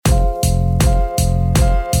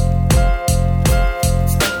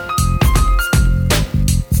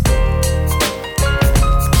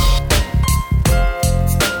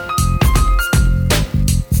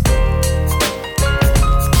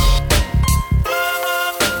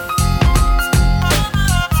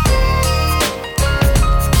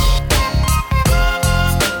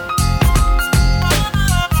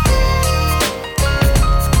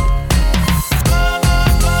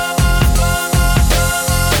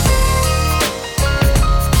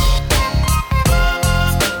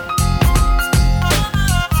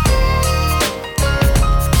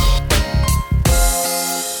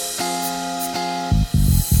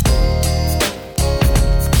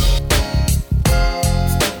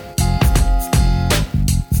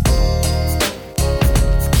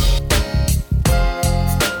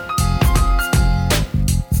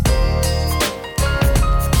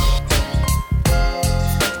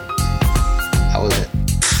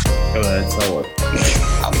ahead. Tell what.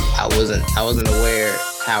 I wasn't aware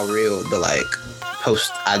how real the like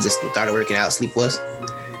post I just started working out sleep was.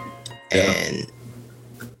 Yeah. And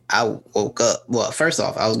I woke up. Well, first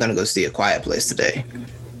off, I was gonna go see A Quiet Place today.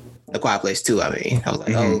 A Quiet Place 2, I mean. I was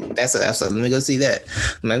like, oh, that's let me go see that.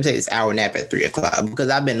 Let me take this hour nap at 3:00 because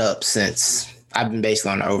I've been up since I've been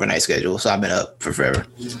basically on an overnight schedule, so I've been up for forever.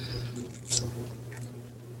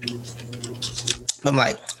 I'm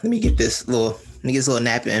like, let me get this little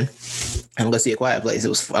nap in. I'm gonna see A Quiet Place.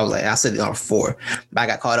 I set it on 4, but I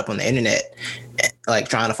got caught up on the internet, like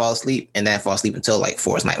trying to fall asleep, and then I fall asleep until like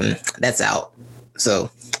 4. It's like, that's out. So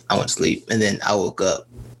I went to sleep, and then I woke up.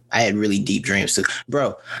 I had really deep dreams too,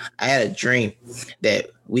 bro. I had a dream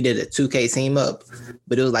that we did a 2K team up,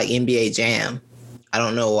 but it was like NBA Jam. I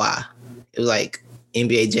don't know why. It was like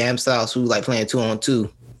NBA Jam style. So we were like playing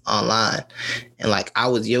 2-on-2 online, and like I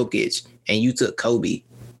was Jokic, and you took Kobe,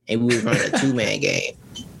 and we were running a 2-man game.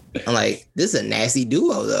 I'm like, this is a nasty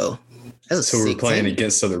duo though. So we're playing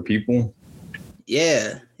against other people?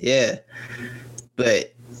 Yeah.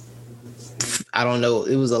 But I don't know.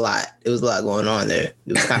 It was a lot. It was a lot going on there.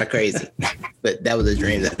 It was kind of crazy. But that was a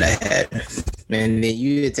dream that I had. And then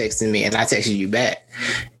you had texted me and I texted you back.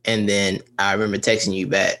 And then I remember texting you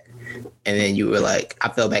back. And then you were like, I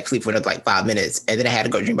fell back asleep for another like 5 minutes. And then I had to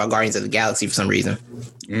go dream about Guardians of the Galaxy for some reason.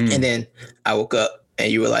 And then I woke up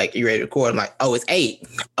and you were like, you ready to record? I'm like, oh, it's 8.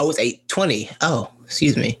 Oh, it's 8:20. Oh,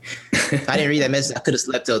 excuse me. If I didn't read that message, I could have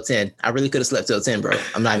slept till 10. I really could have slept till 10, bro.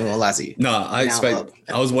 I'm not even gonna lie to you. No, I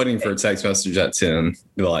was waiting for a text message at 10.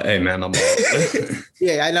 Be like, hey man, I'm up.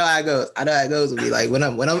 Yeah, I know how it goes. I know how it goes with me. Like when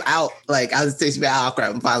I'm out, like I was texting me, oh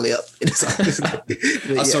crap, I'm finally up.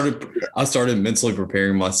 I started mentally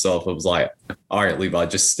preparing myself. It was like, all right, Levi,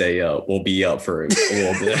 just stay up. We'll be up for a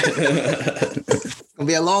little bit. It's gonna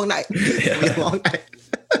be a long night. It's gonna be a long night.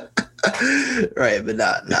 Right, but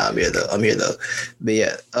nah, I'm here though. But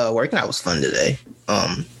yeah, working out was fun today.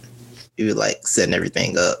 He was like setting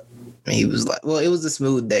everything up. And he was like, well, it was a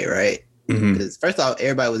smooth day, right? Because first off,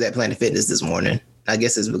 everybody was at Planet Fitness this morning. I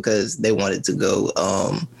guess it's because they wanted to go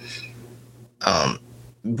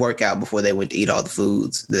work out before they went to eat all the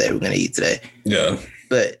foods that they were gonna eat today. Yeah.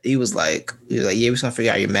 But he was like, yeah, we're just gonna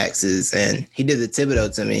figure out your maxes. And he did the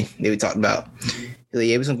Thibodeau to me that we talked about. He's like,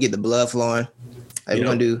 yeah, we're gonna get the blood flowing. Like, we're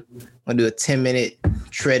gonna do a 10-minute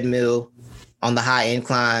treadmill on the high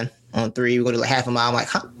incline on 3. We're gonna do like half a mile. I'm like,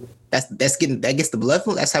 huh? That gets the blood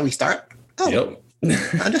flow. That's how we start. Oh, yep.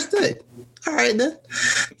 Understood. All right then.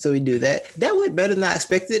 So we do that. That went better than I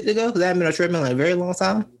expected it to go because I haven't been on a treadmill in a very long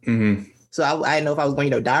time. So I didn't know if I was going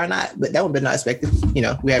to die or not, but that one better than I expected. You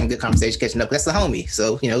know, we having a good conversation, catching up. That's the homie.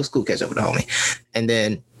 So, you know, it's cool catching up with the homie. And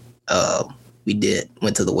then we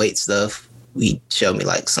went to the weight stuff. We showed me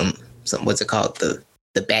like some what's it called?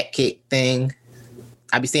 The back kick thing.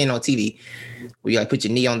 I be seeing on TV where you like put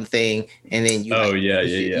your knee on the thing and then you. Oh, like,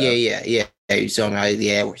 yeah. You showed me how,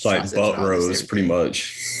 it's like butt rows pretty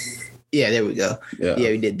much. Yeah, there we go. Yeah,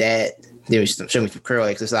 we did that. They were showing me some curl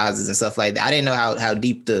exercises and stuff like that. I didn't know how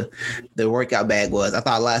deep the workout bag was. I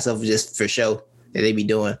thought a lot of stuff was just for show that they be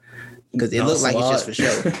doing because it looks like it's just for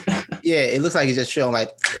show. Yeah, it looks like it's just showing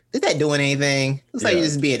like, is that doing anything? Looks like you're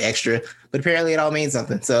just being extra, but apparently it all means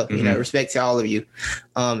something. So, you know, respect to all of you.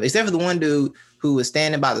 Except for the one dude who was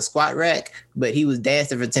standing by the squat rack, but he was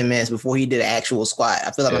dancing for 10 minutes before he did an actual squat. I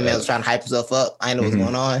feel like my man was trying to hype himself up. I didn't know what's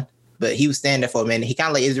going on. But he was standing there for a minute. He kind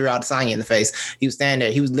of like Israel Adesanya in the face. He was standing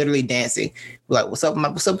there. He was literally dancing. We're like, what's up,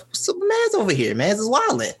 man's over here? Man's is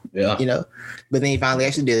wilding. Yeah. You know? But then he finally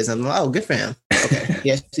actually did something. Oh, good for him. Okay.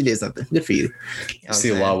 He actually did something. Good for you. You know see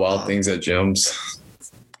a lot of wild things at gyms.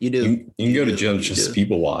 You do. You can go to gyms just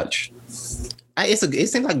people watch. It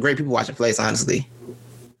seems like great people watching place, honestly.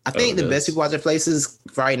 I think the best people watching places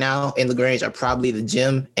right now in LaGrange are probably the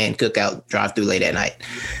gym and Cookout drive-through late at night.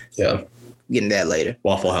 Yeah. Getting that later.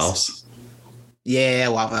 Waffle House. Yeah,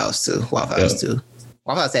 Waffle House too. Waffle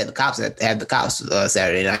House had the cops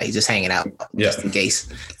Saturday night, just hanging out, just in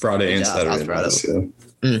case. Friday and Saturday nights.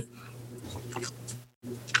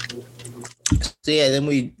 So yeah, then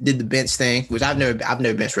we did the bench thing, which I've never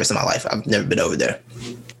benched rest of my life. I've never been over there.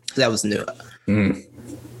 That was new.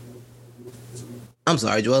 I'm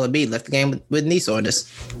sorry, Joel Embiid left the game with knee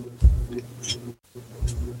soreness.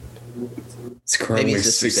 It's currently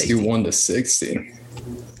 61-60.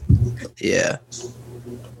 Yeah.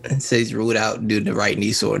 It says he's ruled out due to right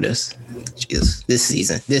knee soreness. Jesus, this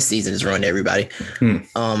season has ruined everybody.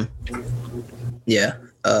 Yeah.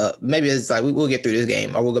 Maybe it's like we'll get through this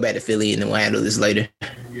game, or we'll go back to Philly and then we'll handle this later.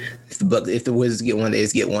 If the Wizards get one, they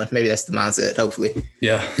just get one. Maybe that's the mindset. Hopefully.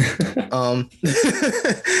 Yeah.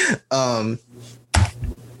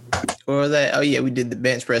 What What was that? Oh yeah, we did the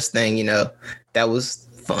bench press thing. That was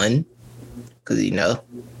fun because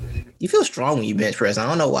you feel strong when you bench press. I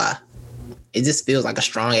don't know why. It just feels like a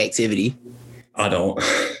strong activity. I don't.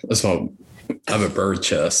 That's why I have a bird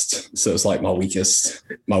chest, so it's like my weakest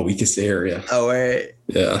area. Oh, right.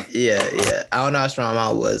 Yeah. I don't know how strong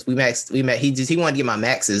mine was. We met. He wanted to get my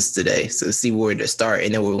maxes today, so see where to start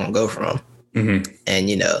and then where we're gonna go from. Mm-hmm.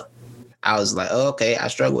 And I was like, oh, okay, I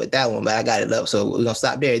struggled with that one, but I got it up, so we're gonna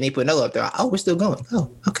stop there. And they put another up there. Oh, we're still going.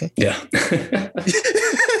 Oh, okay. Yeah.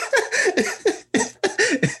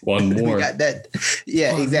 One more. We got that.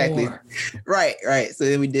 Yeah, One exactly. more. Right. So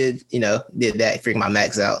then we did that, figure my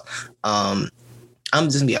max out. I'm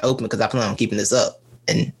just gonna be open because I plan on keeping this up,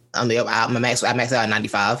 and I maxed out at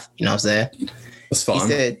 95. You know what I'm saying? That's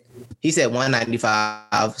fine. He said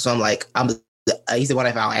 195. So I'm like, he said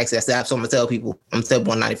 195 on access. So I'm gonna tell people, I'm still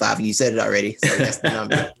 195. You said it already, so that's the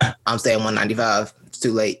number. I'm saying 195. It's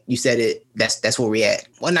too late. You said it. That's where we at.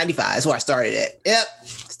 195. That's where I started at. Yep.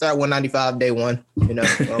 Start 195 day one.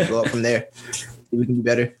 I'll go up from there. We can do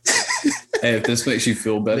better. Hey, if this makes you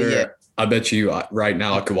feel better, yeah. I bet you right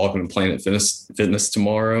now I could walk into Planet Fitness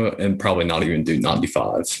tomorrow and probably not even do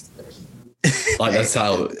 95. Like that's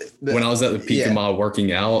how when I was at the peak of my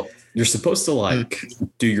working out, you're supposed to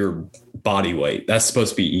do your body weight. That's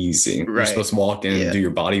supposed to be easy. Right. You're supposed to walk in and do your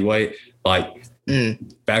body weight.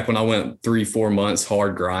 Back when I went 3-4 months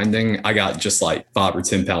hard grinding, I got just 5 or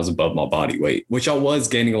 10 pounds above my body weight, which I was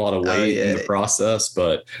gaining a lot of weight in the process.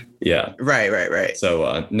 But yeah. Right.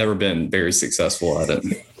 So never been very successful at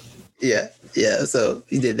it. Yeah. So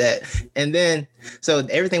he did that. And then, so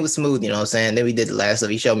everything was smooth, you know what I'm saying? Then we did the last stuff.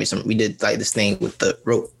 He showed me we did this thing with the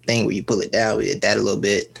rope thing where you pull it down. We did that a little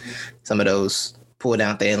bit. Some of those pull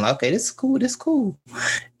down things. Okay, this is cool.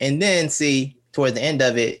 And then toward the end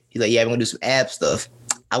of it, he's like, yeah, we're going to do some ab stuff.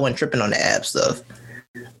 I wasn't tripping on the ab stuff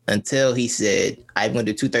until he said, I'm going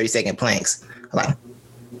to do 2 30-second planks. I'm like,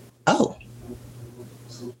 oh,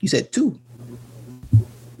 you said 2.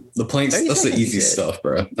 The planks, that's the easy stuff,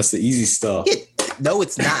 bro. That's the easy stuff. No,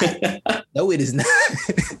 it's not. No, it is not.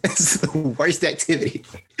 It's the worst activity.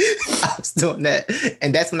 I was doing that.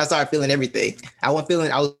 And that's when I started feeling everything. I was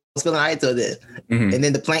feeling all right till then. Mm-hmm. And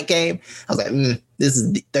then the plank came. I was like, this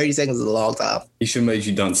is 30 seconds is a long time. He should have made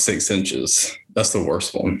you done 6 inches. That's the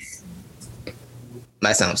worst one.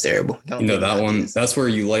 That sounds terrible. That one, that's where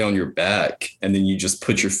you lay on your back and then you just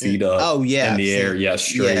put your feet up in the air. Yeah,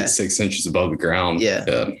 straight 6 inches above the ground. Yeah.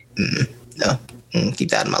 No. Keep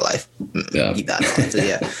that in my life. Yeah. Keep that in my life. So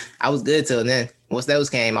yeah, I was good till then. Once those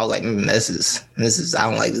came, I was like, this is, I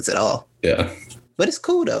don't like this at all. Yeah. But it's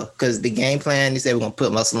cool though, because the game plan, they said we're going to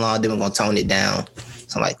put muscle on, then we're going to tone it down.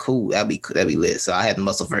 So I'm like, cool, that'd be lit. So I had the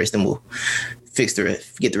muscle first, then we'll get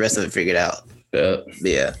the rest of it figured out.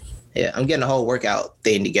 Yeah, I'm getting the whole workout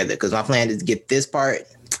thing together because my plan is to get this part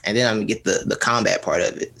and then I'm going to get the combat part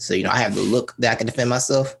of it. So, I have the look that I can defend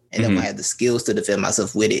myself and then I have the skills to defend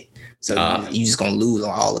myself with it. So you just going to lose on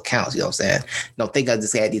all accounts, you know what I'm saying? Don't think I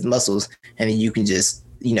just had these muscles and then you can just,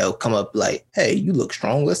 come up like, hey, you look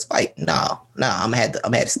strong, let's fight. No, I'm had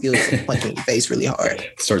the skills to punch in your face really hard.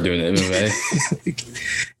 Start doing MMA.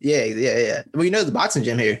 Yeah. Well, the boxing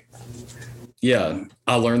gym here. Yeah,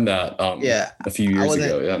 I learned that a few years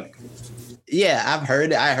ago, Yeah, I've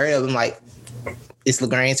heard it. I heard of them like it's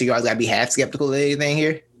LaGrange, so you always gotta be half skeptical of anything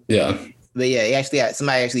here. Yeah. But yeah,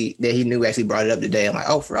 somebody that he knew brought it up today. I'm like,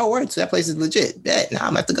 oh, for all words, so that place is legit. Now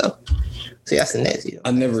I'm gonna have to go. So that's the next.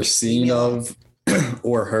 I've never seen of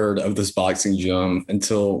or heard of this boxing gym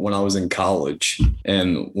until when I was in college,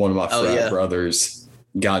 and one of my frat brothers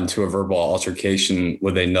got into a verbal altercation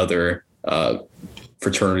with another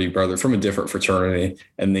fraternity brother from a different fraternity,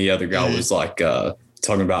 and the other guy was like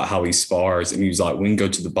talking about how he spars, and he was like, we can go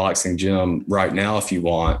to the boxing gym right now if you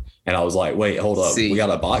want. And I was like, wait, hold up, we got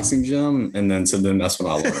a boxing gym? And then that's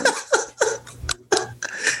when I learned.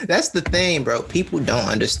 That's the thing, bro. People don't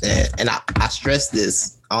understand, and I stress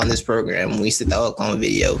this on this program when we sit the Oklahoma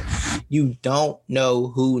video. You don't know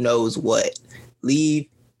who knows what. Leave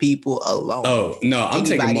people alone. Oh no, I'm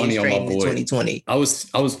taking money on my boy. 2020. I was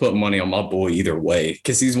putting money on my boy either way,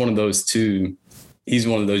 because he's one of those you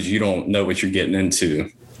don't know what you're getting into.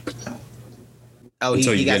 Oh,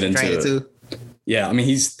 he got some training too. Yeah, I mean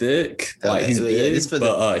he's thick, he's big,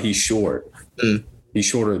 but he's short. He's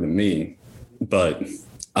shorter than me, but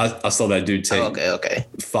I saw that dude take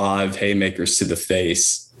 5 haymakers to the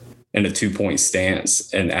face in a 2-point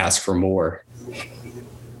stance and ask for more.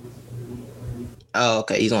 Oh,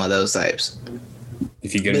 okay. He's one of those types.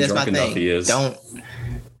 If you get him drunk enough, he is.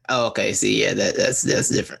 Oh, okay. See, yeah, that's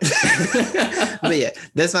different. But yeah,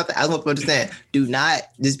 that's not. I want to understand. Do not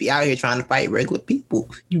just be out here trying to fight regular people.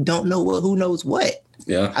 you don't know who knows what.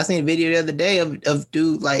 Yeah. I seen a video the other day of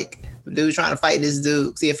dude trying to fight this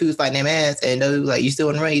dude, see if he was fighting their ass, and dude was like, you still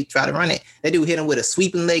in the ring, try to run it. That dude hit him with a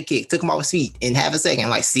sweeping leg kick, took him off his feet in half a second.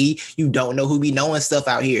 Like, see, you don't know who be knowing stuff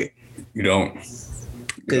out here. You don't.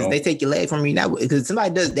 Because they take your leg from you now. Because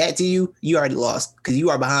somebody does that to you, you already lost. Because you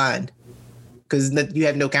are behind. Because you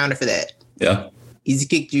have no counter for that. Yeah. Easy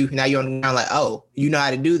kicked you. Now you're on the ground like, oh, you know how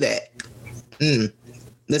to do that.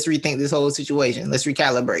 Let's rethink this whole situation. Let's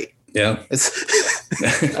recalibrate. Yeah.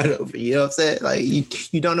 You know what I'm saying?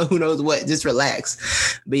 Like, you don't know who knows what. Just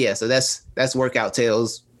relax. But yeah, so that's Workout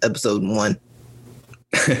Tales episode 1.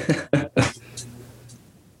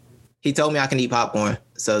 He told me I can eat popcorn,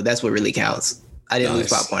 so that's what really counts. I didn't lose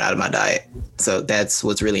popcorn out of my diet, so that's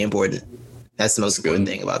what's really important. That's the most important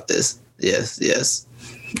thing about this. Yes.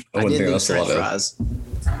 I wouldn't think lose that's French fries.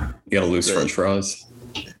 You gotta lose French fries.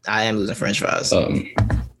 I am losing French fries,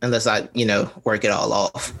 unless I, work it all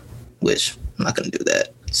off, which I'm not gonna do that.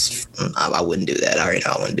 I wouldn't do that. I already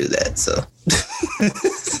know I wouldn't do that. So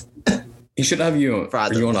he should have you.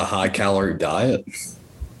 Are you on a high calorie diet?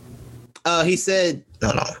 He said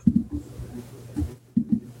no.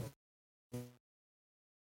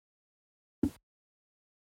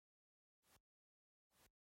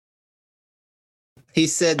 He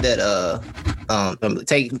said that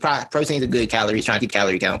take protein's a good calories, trying to keep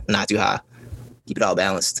calorie count not too high, keep it all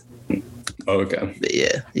balanced. Oh, okay. But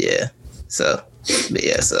yeah. So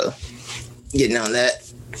getting on that.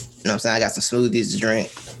 You know what I'm saying? I got some smoothies to drink.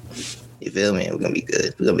 You feel me? We're gonna be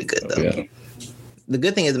good. We're gonna be good though. Yeah. The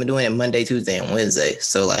good thing is I've been doing it Monday, Tuesday, and Wednesday.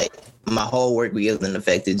 So like my whole work week isn't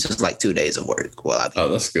affected. Just like 2 days of work. Well,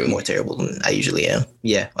 that's good. More terrible than I usually am.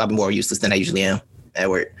 Yeah, I've been more useless than I usually am at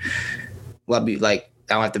work. Well, I'll be like,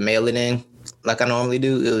 I don't have to mail it in like I normally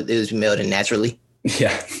do. It was mailed in naturally.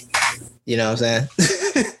 Yeah. You know what I'm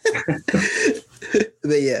saying?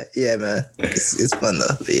 But yeah, man. It's fun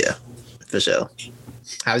though. But yeah, for sure.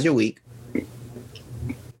 How's your week?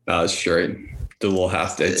 It's straight. Did a little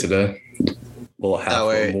half day today. A little half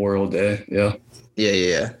Memorial Day. Yeah.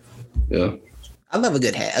 Yeah. I love a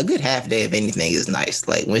good half day of anything is nice.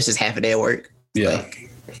 Like when it's just half a day of work. Yeah. Like,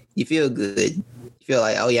 you feel good. You feel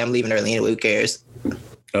like, oh yeah, I'm leaving early anyway. Who cares?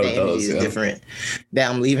 Oh, the energy is different. That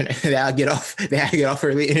I'm leaving. That I get off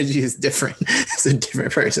early. Energy is different. It's a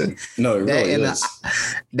different person. No, it really is.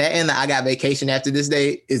 That and the I got vacation after this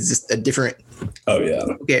day is just a different. Oh yeah.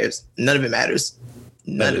 Who cares? None of it matters.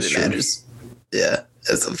 None of it matters. Yeah,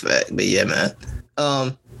 that's a fact. But yeah, man.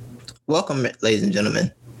 Welcome, ladies and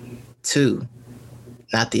gentlemen, to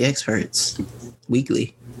Not the Experts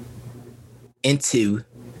Weekly. Into.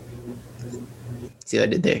 See what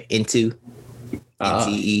I did there? Into.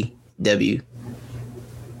 N-T-E-W.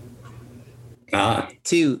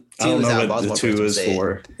 Two is how Baltimore the 2 is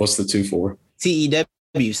for. What's the 2 for?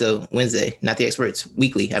 T-E-W. So Wednesday, Not the Experts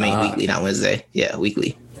Weekly. I mean weekly, not Wednesday. Yeah,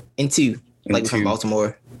 weekly. Into. Like from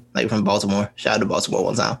Baltimore. Shout out to Baltimore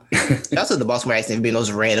one time. Shout out to the Baltimore accent for being the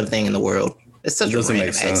most random thing in the world. It's such a random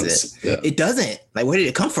accent. Yeah. It doesn't. Like, where did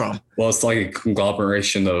it come from? Well, it's like a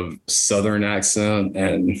conglomeration of Southern accent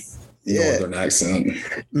and Northern accent.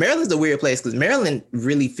 Maryland's a weird place because Maryland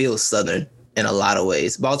really feels Southern in a lot of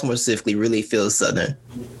ways. Baltimore specifically really feels Southern.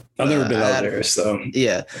 I've never been out there, so.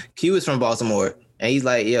 Yeah. Q is from Baltimore, and he's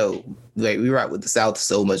like, yo, like, we rock with the South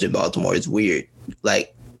so much in Baltimore. It's weird.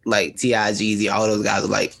 Like T.I., Jeezy, all those guys are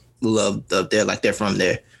like loved up there, like they're from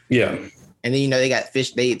there. Yeah. And then, they got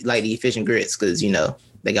fish. They like to eat fish and grits because,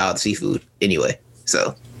 they got all the seafood anyway.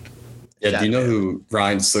 So. Yeah, do you know who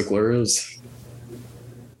Ryan Sickler is?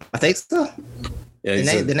 I think so.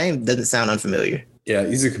 Yeah, the name doesn't sound unfamiliar. Yeah,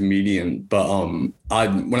 he's a comedian, but when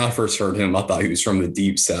I first heard him, I thought he was from the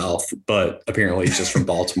Deep South, but apparently he's just from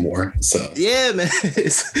Baltimore. So yeah, man,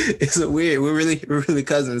 it's a weird. We're really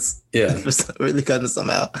cousins. Yeah, we're really cousins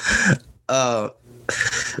somehow.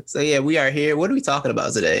 So yeah, we are here. What are we talking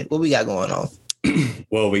about today? What we got going on?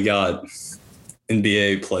 Well, we got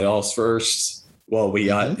NBA playoffs first. Well, we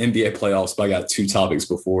got NBA playoffs, but I got 2 topics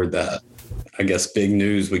before that. I guess big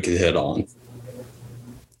news we could hit on.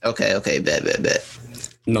 Okay, bet.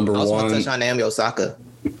 Number 1. I touch on Naomi Osaka.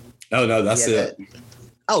 Oh, no, that's it.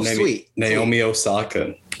 Sweet. Naomi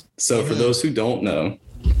Osaka. So for those who don't know,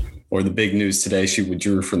 or the big news today, she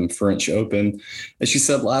withdrew from the French Open. And she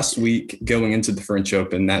said last week, going into the French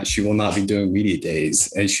Open, that she will not be doing media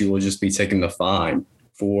days and she will just be taking the fine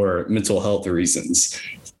for mental health reasons.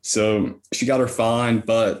 So she got her fine,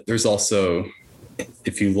 but there's also,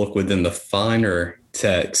 if you look within the finer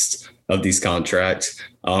text of these contracts,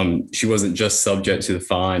 she wasn't just subject to the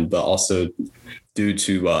fine, but also due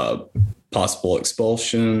to possible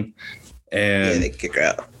expulsion. And they kick her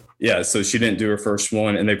out. Yeah, so she didn't do her first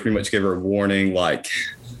one, and they pretty much gave her a warning, like,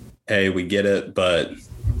 "Hey, we get it, but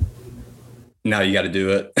now you got to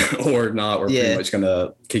do it, or not. We're pretty much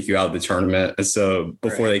gonna kick you out of the tournament." And so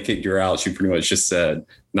before they kicked her out, she pretty much just said,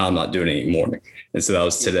 "No, I'm not doing it anymore." And so that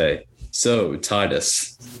was today. So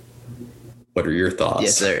Titus, what are your thoughts?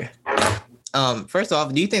 Yes, sir. First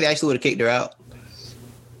off, do you think they actually would have kicked her out?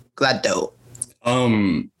 Because I don't.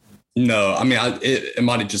 No, I mean, it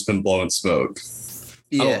might have just been blowing smoke.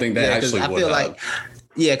 I don't think they actually would have. I feel like,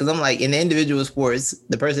 because I'm like, in the individual sports,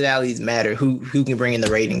 the personalities matter. Who can bring in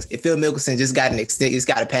the ratings? If Phil Mickelson just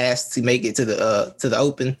got a pass to make it to the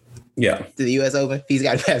Open. Yeah. To the US Open. He's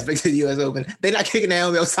got a pass back to the US Open. They're not kicking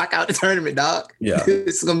Naomi Osaka out the tournament, dog. Yeah.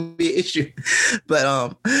 It's gonna be an issue. But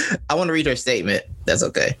I want to read her statement. That's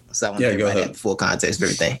okay. So I want to have the full context of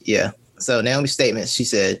everything. Yeah. So Naomi's statement, she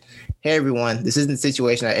said, "Hey everyone, this isn't the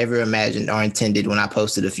situation I ever imagined or intended when I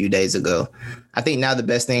posted a few days ago. I think now the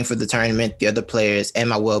best thing for the tournament, the other players, and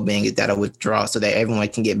my well-being is that I withdraw so that everyone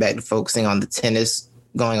can get back to focusing on the tennis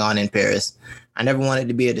going on in Paris. I never wanted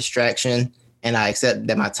to be a distraction, and I accept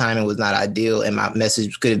that my timing was not ideal and my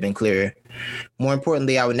message could have been clearer. More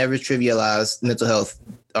importantly, I would never trivialize mental health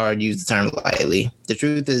or use the term lightly. The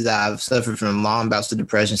truth is that I've suffered from long bouts of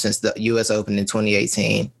depression since the US Open in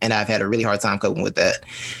 2018, and I've had a really hard time coping with that.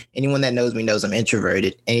 Anyone that knows me knows I'm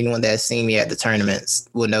introverted. Anyone that has seen me at the tournaments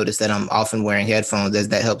will notice that I'm often wearing headphones, as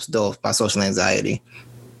that helps dull my social anxiety.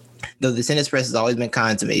 Though the tennis press has always been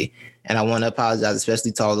kind to me, and I want to apologize,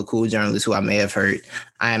 especially to all the cool journalists who I may have hurt,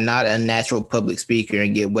 I am not a natural public speaker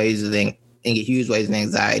and get huge waves of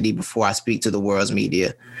anxiety before I speak to the world's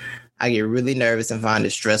media. I get really nervous and find it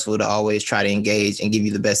stressful to always try to engage and give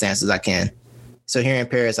you the best answers I can. So here in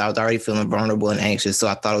Paris, I was already feeling vulnerable and anxious, so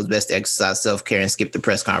I thought it was best to exercise self-care and skip the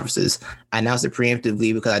press conferences. I announced it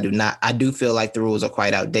preemptively because I do feel like the rules are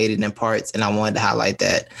quite outdated in parts, and I wanted to highlight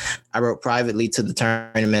that. I wrote privately to the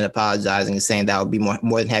tournament apologizing and saying that I would be more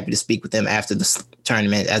than happy to speak with them after the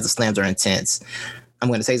tournament, as the slams are intense. I'm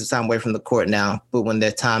going to take some time away from the court now, but when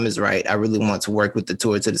their time is right, I really want to work with the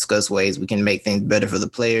tour to discuss ways we can make things better for the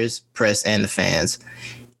players, press, and the fans.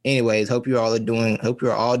 Anyways, hope you're all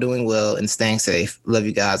doing well and staying safe. Love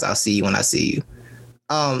you guys. I'll see you when I see you."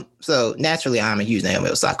 So naturally, I'm a huge Naomi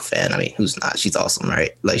Osaka fan. I mean, who's not? She's awesome, right?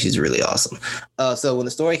 Like, she's really awesome. So when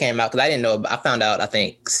the story came out, because I didn't know, I found out, I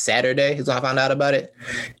think Saturday is when I found out about it,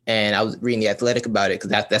 and I was reading The Athletic about it, because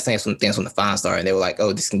that's saying some things from the Fine Star, and they were like,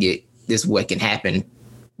 "Oh, this is what can happen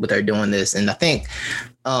with her doing this." And I think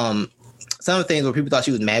some of the things where people thought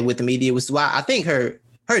she was mad with the media was why I think her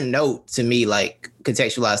note to me, like,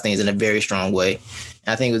 contextualized things in a very strong way.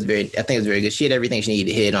 And I think it was very good. She had everything she needed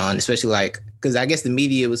to hit on, especially like, because I guess the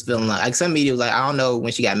media was feeling like some media was like, I don't know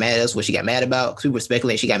when she got mad at us, what she got mad about. Because people were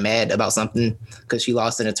speculating she got mad about something because she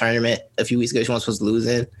lost in a tournament a few weeks ago she wasn't supposed to lose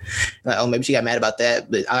in. Like, oh, maybe she got mad about that.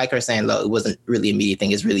 But I like her saying, look, it wasn't really a media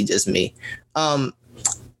thing. It's really just me.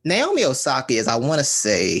 Naomi Osaka is, I want to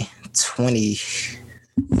say, 20. Is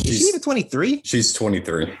she even 23? She's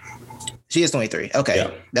 23. She is 23. Okay.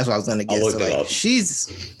 Yeah. That's what I was going to get. So, like,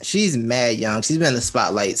 she's mad young. She's been in the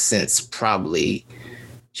spotlight since probably,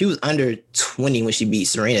 she was under 20 when she beat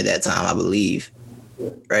Serena that time, I believe.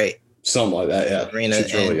 Right? Something like that,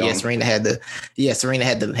 yeah. Serena had the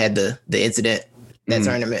incident, that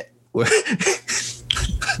tournament where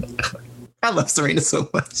I love Serena so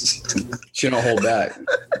much. She don't hold back.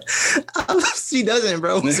 She doesn't,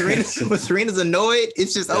 bro. When Serena's annoyed,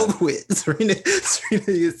 it's just over with. Serena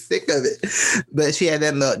is sick of it. But she had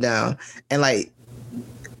that meltdown. And, like,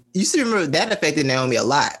 you still remember that affected Naomi a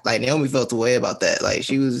lot. Like, Naomi felt a way about that. Like,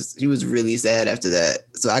 she was really sad after that.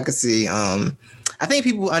 So I could see, I think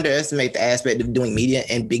people underestimate the aspect of doing media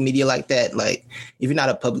and big media like that. Like, if you're not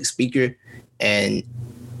a public speaker, and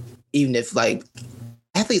even if, like,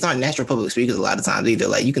 athletes aren't natural public speakers a lot of times either.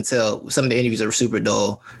 Like, you can tell some of the interviews are super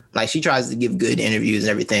dull. Like, she tries to give good interviews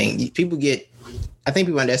and everything. I think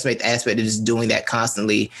people underestimate the aspect of just doing that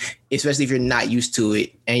constantly, especially if you're not used to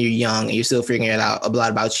it and you're young and you're still figuring it out a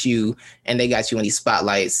lot about you, and they got you in these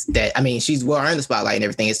spotlights that, I mean, she's well earned the spotlight and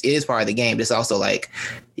everything. It is part of the game, but it's also like,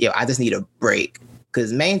 I just need a break.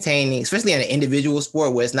 Because maintaining, especially in an individual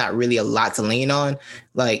sport where it's not really a lot to lean on,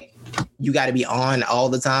 like, you got to be on all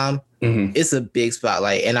the time. Mm-hmm. It's a big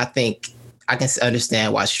spotlight. And I think I can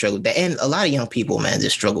understand why she struggled with that. And a lot of young people, man,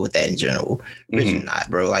 just struggle with that in general. Rich or not,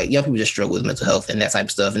 bro. Like, young people just struggle with mental health and that type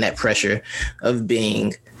of stuff, and that pressure of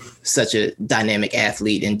being such a dynamic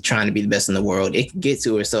athlete and trying to be the best in the world. It can get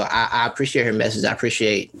to her. So I appreciate her message. I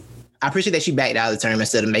appreciate that she backed out of the tournament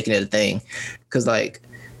instead of making it a thing. Because, like,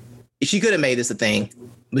 she could have made this a thing,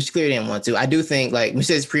 but she clearly didn't want to. I do think like when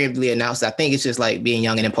she says preemptively announced, I think it's just like being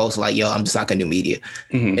young and impulsive, like, yo, I'm just not gonna do media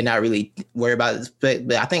and not really worry about it.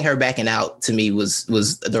 But I think her backing out to me was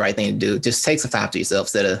the right thing to do. Just take some time to yourself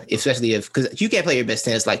instead of, especially because you can't play your best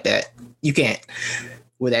tennis like that. You can't.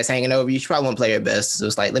 With that's hanging over you, she probably won't play her best. So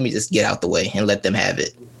it's like, let me just get out the way and let them have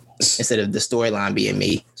it instead of the storyline being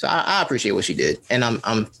me. So I appreciate what she did, and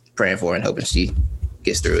I'm praying for her and hoping she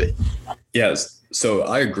gets through it. Yes. So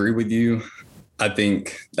I agree with you. I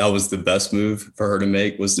think that was the best move for her to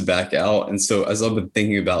make, was to back out. And so as I've been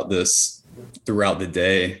thinking about this throughout the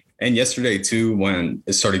day and yesterday too, when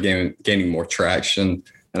it started gaining more traction,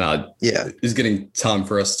 and it was getting time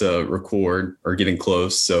for us to record or getting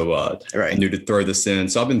close. So I knew to throw this in.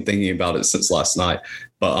 So I've been thinking about it since last night.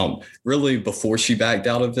 But really, before she backed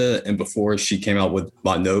out of it and before she came out with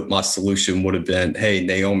my note, my solution would have been, hey,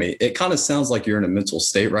 Naomi, it kind of sounds like you're in a mental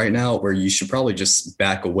state right now where you should probably just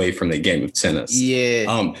back away from the game of tennis.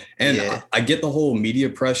 Yeah. I get the whole media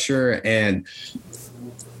pressure, and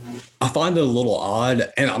I find it a little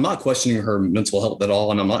odd, and I'm not questioning her mental health at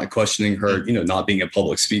all. And I'm not questioning her, not being a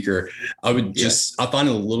public speaker. I find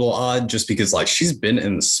it a little odd just because like she's been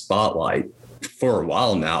in the spotlight for a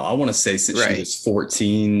while now. I want to say since she was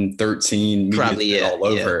 14, 13, probably all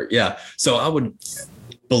over her. Yeah. So I would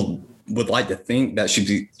like to think that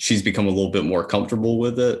she's become a little bit more comfortable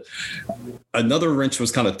with it. Another wrench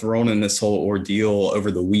was kind of thrown in this whole ordeal over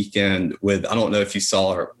the weekend with, I don't know if you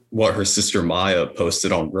saw what her sister Maya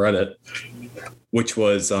posted on Reddit, which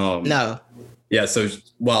was no. Yeah. So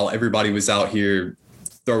while everybody was out here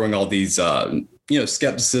throwing all these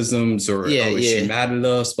skepticisms or is she mad at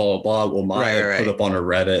us, blah blah blah. Well, Maya put up on her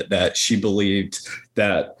Reddit that she believed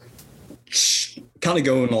that, kind of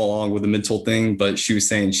going along with the mental thing, but she was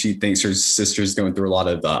saying she thinks her sister's going through a lot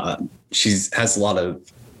of has a lot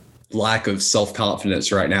of lack of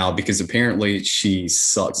self-confidence right now because apparently she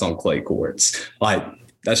sucks on clay courts. Like,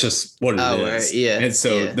 that's just what it is. Right. Yeah. And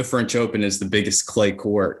so the French Open is the biggest clay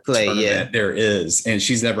court tournament there is. And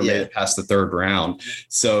she's never made it past the third round.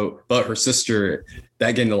 So, but her sister,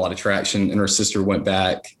 that gained a lot of traction, and her sister went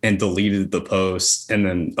back and deleted the post and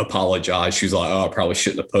then apologized. She was like, oh, I probably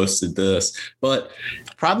shouldn't have posted this, but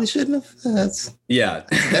probably shouldn't have. That's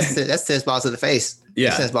tennis balls to the face.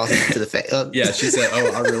 Yeah. Tennis balls to the face. Yeah. She said,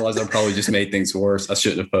 oh, I realized I probably just made things worse. I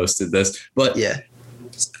shouldn't have posted this, but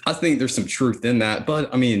I think there's some truth in that.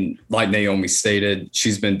 But I mean, like Naomi stated,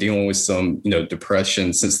 she's been dealing with some,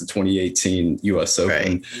 depression since the 2018 US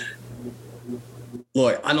Open. Right.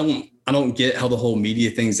 Look, I don't get how the whole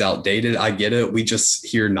media thing's outdated. I get it. We just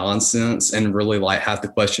hear nonsense, and really like half the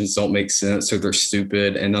questions don't make sense or they're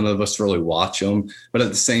stupid, and none of us really watch them. But at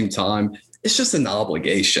the same time, it's just an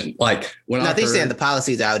obligation. Like when I think saying the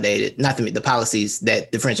policies are outdated, not the policies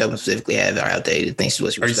that the French Open specifically have are outdated. Thanks to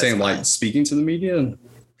what you are you saying, like speaking to the media?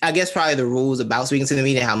 I guess probably the rules about speaking to the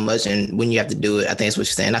media, how much and when you have to do it. I think that's what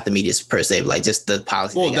you're saying. Not the media per se, but like just the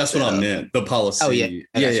policy. Well, that's what I meant. The policy. Oh yeah.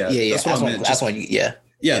 That's what I meant.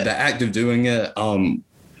 The act of doing it.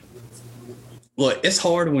 Look, it's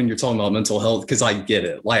hard when you're talking about mental health because I get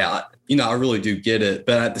it. Like I really do get it.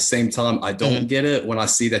 But at the same time, I don't get it when I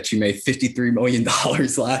see that you made $53 million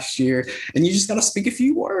last year and you just got to speak a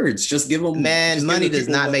few words. Just give them. Man, money does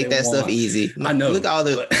not make that stuff easy. I know. Look at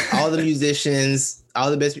all the musicians. All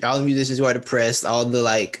the musicians who are depressed, all the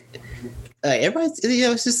everybody's,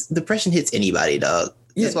 it's just depression hits anybody, dog.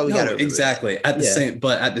 That's why we got to exactly at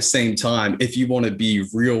the same time, if you want to be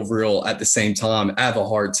real at the same time, I have a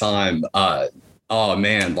hard time. Oh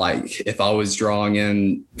man, like if I was drawing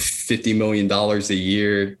in $50 million a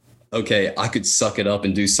year, okay, I could suck it up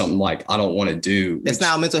and do something like I don't want to do. It's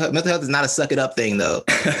not mental health. Mental health is not a suck it up thing, though.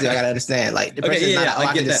 I gotta understand. Like depression is not.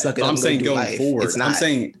 I get that. Suck it up. I'm saying going forward. It's not.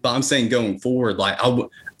 I'm saying going forward. Like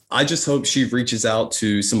I just hope she reaches out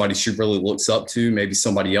to somebody she really looks up to, maybe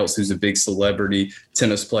somebody else who's a big celebrity,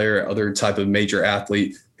 tennis player, other type of major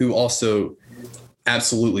athlete who also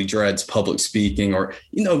absolutely dreads public speaking, or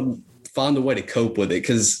find a way to cope with it.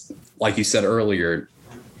 Because, like you said earlier,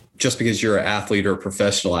 just because you're an athlete or a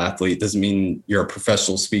professional athlete doesn't mean you're a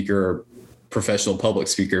professional speaker or professional public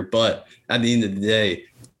speaker. But at the end of the day,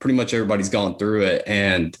 pretty much everybody's gone through it.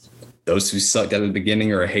 And those who sucked at the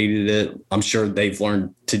beginning or hated it, I'm sure they've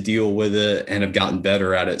learned to deal with it and have gotten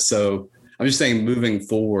better at it. So I'm just saying, moving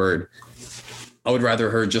forward, I would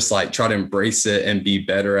rather her just like try to embrace it and be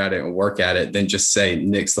better at it and work at it than just say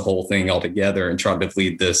nix the whole thing altogether and try to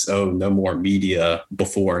lead this, no more media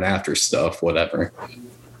before and after stuff, whatever.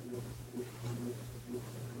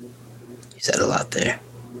 You said a lot there.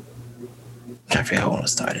 I'm trying to figure out how I want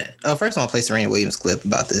to start it. First I want to play Serena Williams clip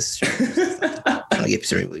about this. I'm going to get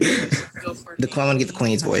Serena Williams. I want to get the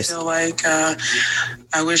Queen's voice. I feel like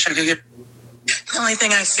I wish I could get. The only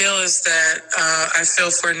thing I feel is that I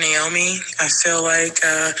feel for Naomi. I feel like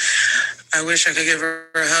I wish I could give her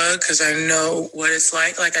a hug because I know what it's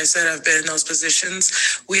like. Like I said, I've been in those positions.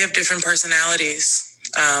 We have different personalities.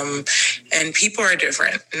 And people are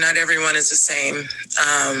different. Not everyone is the same.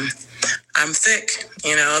 I'm thick,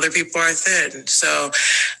 other people are thin. So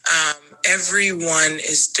everyone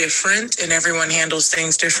is different and everyone handles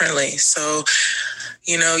things differently. So,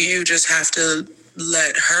 you just have to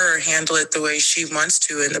let her handle it the way she wants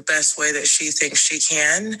to in the best way that she thinks she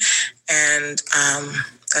can. And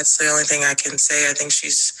that's the only thing I can say. I think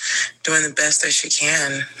she's doing the best that she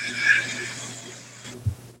can.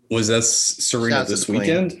 Was that Serena this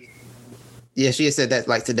weekend? Yeah, she had said that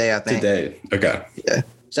like today, I think. Today. Okay. Yeah.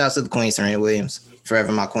 Shout out to the Queen, Serena Williams.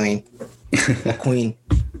 Forever my queen. My queen.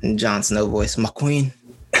 And Jon Snow voice. My queen.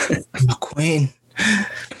 My queen.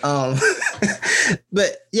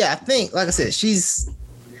 But yeah, I think, like I said, she's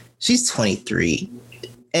 23.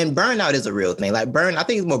 And burnout is a real thing. Like I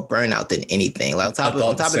think it's more burnout than anything. Like on top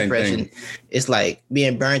of depression, it's like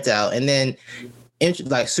being burnt out. And then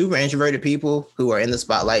like super introverted people who are in the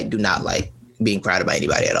spotlight do not like being crowded by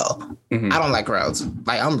anybody at all. Mm-hmm. I don't like crowds.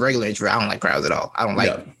 Like I'm regular introvert. I don't like crowds at all. I don't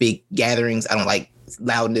like big gatherings. I don't like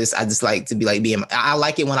loudness. I just like to be like I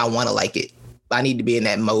like it when I want to like it. I need to be in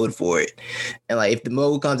that mode for it. And like if the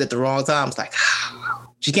mode comes at the wrong time, it's like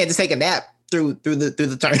she can't just take a nap through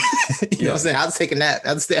the turn. You know what I'm saying? I'll just take a nap.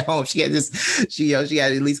 I'll just stay at home. She got to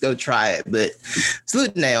at least go try it. But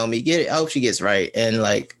salute to Naomi. Get it. I hope she gets right. And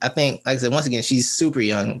like I think, like I said, once again, she's super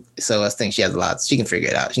young. So I think she has a lot. She can figure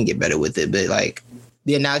it out. She can get better with it. But like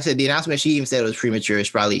the announcement, she even said it was premature.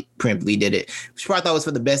 She probably preemptively did it. She probably thought it was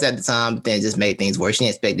for the best at the time, but then it just made things worse. She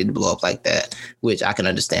didn't expect it to blow up like that, which I can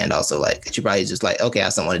understand also. Like she probably just like, okay, I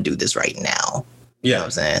just don't want to do this right now. You know what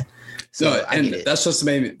I'm saying? So no, and that's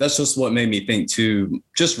just what made me think too.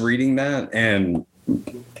 Just reading that and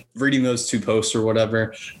reading those two posts or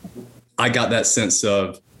whatever, I got that sense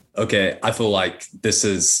of, okay, I feel like this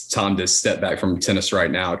is time to step back from tennis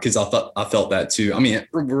right now, because I felt that too. I mean,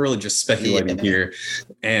 we're really just speculating here,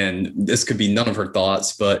 and this could be none of her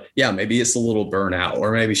thoughts, but yeah, maybe it's a little burnout,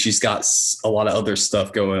 or maybe she's got a lot of other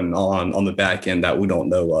stuff going on the back end that we don't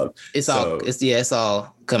know of. It's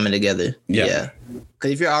all coming together. Yeah.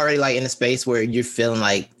 Because if you're already like in a space where you're feeling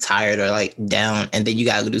like tired or like down, and then you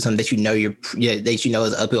gotta do something that is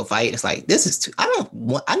an uphill fight, it's like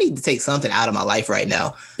I need to take something out of my life right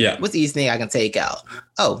now. Yeah. What's the easiest thing I can take out?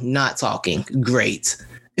 Oh, not talking. Great.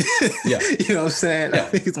 Yeah. You know what I'm saying? Yeah. I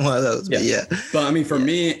think it's one of those. Yeah. But I mean, for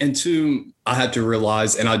me, and two, I had to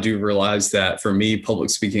realize, and I do realize that for me, public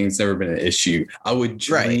speaking has never been an issue. I would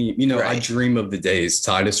dream, I dream of the days,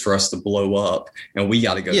 Titus, for us to blow up and we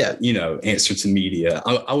got to go, answer to media.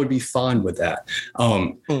 I would be fine with that.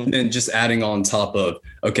 And then just adding on top of,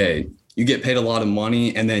 okay, you get paid a lot of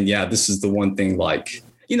money. And then, this is the one thing, like,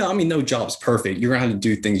 no job's perfect. You're going to have to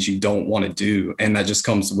do things you don't want to do. And that just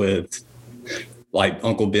comes with, like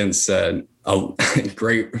Uncle Ben said,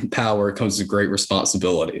 great power comes with great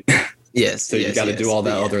responsibility. Yes. So you got to do all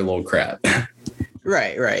that other little crap.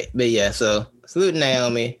 Right. But yeah, so salute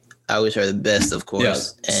Naomi. I wish her the best, of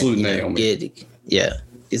course. Yeah, salute Naomi.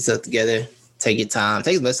 Get stuff together. Take your time.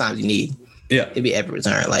 Take as much time as you need. Yeah. It'll be epic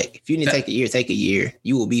return. Like if you need to take a year.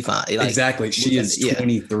 You will be fine. Like, exactly. She is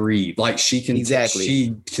 23. Like she can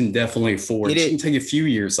definitely afford. She can take a few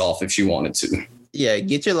years off if she wanted to. Yeah.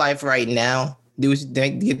 Get your life right now. Get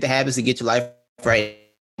the habits to get your life right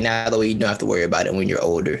now, the way you don't have to worry about it when you're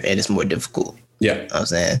older and it's more difficult. Yeah. You know what I'm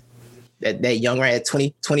saying? That young range, at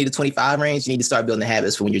 20 to 25 range, you need to start building the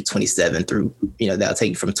habits for when you're 27 through, that'll take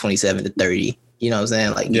you from 27 to 30. You know what I'm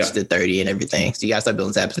saying? Like get you to 30 and everything. So you gotta start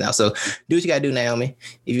building habits now. So do what you gotta do, Naomi.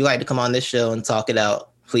 If you like to come on this show and talk it out,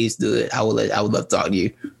 please do it. I would love to talk to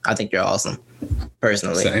you. I think you're awesome,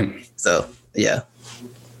 personally. Same. So yeah.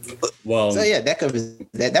 Well, so yeah, that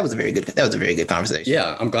was a very good conversation.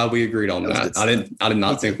 Yeah, I'm glad we agreed on that. I did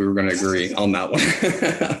not think we were going to agree on that one.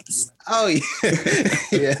 Oh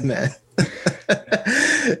yeah, man.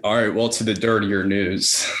 All right, well, to the dirtier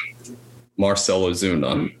news, Marcell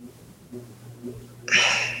Ozuna.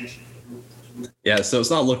 Yeah, so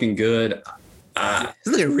it's not looking good. It's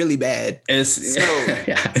looking really bad.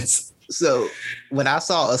 So when I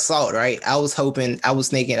saw assault, right, I was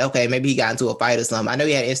thinking, okay, maybe he got into a fight or something. I know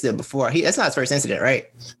he had an incident before. That's not his first incident, right?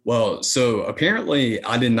 Well, so apparently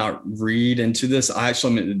I did not read into this. I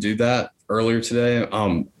actually meant to do that earlier today.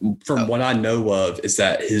 From what I know of is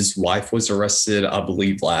that his wife was arrested, I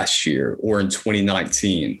believe, last year or in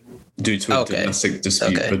 2019 due to a domestic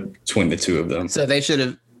dispute between the two of them. So they should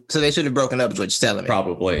have broken up, is what you're telling me.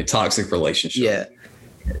 Probably. Toxic relationship. Yeah.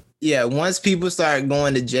 Yeah, once people start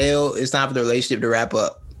going to jail, it's time for the relationship to wrap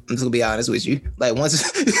up. I'm just gonna be honest with you. Like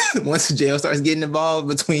once once jail starts getting involved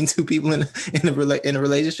between two people in a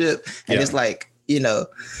relationship, and it's like, you know,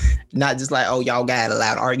 not just like, oh, y'all got a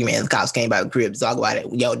loud argument and the cops came by the crib to talk about it.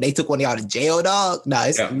 Yo, they took one of y'all to jail, dog.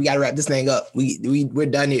 No, we gotta wrap this thing up. We're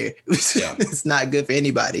done here. It's not good for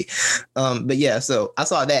anybody. But yeah, so I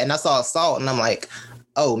saw that and I saw assault and I'm like,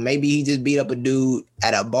 oh, maybe he just beat up a dude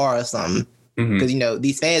at a bar or something. Because, you know,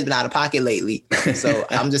 these fans been out of pocket lately. So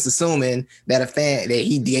I'm just assuming that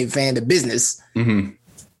he gave a fan the business. And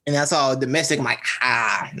that's all domestic. I'm like,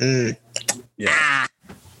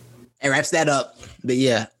 It wraps that up. But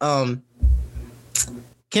yeah,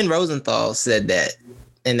 Ken Rosenthal said that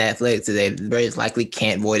in Athletic today, the Braves likely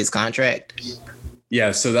can't void his contract.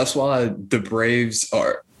 Yeah, so that's why the Braves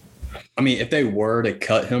are, I mean, if they were to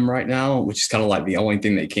cut him right now, which is kind of like the only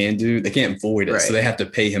thing they can do, they can't void it. Right. So they have to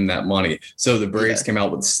pay him that money. So the Braves came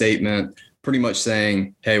out with a statement pretty much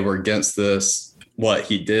saying, hey, we're against this, what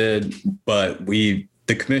he did, but the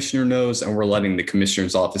commissioner knows and we're letting the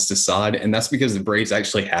commissioner's office decide. And that's because the Braves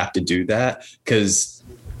actually have to do that, because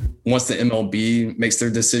once the MLB makes their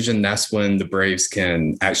decision, that's when the Braves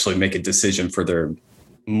can actually make a decision for their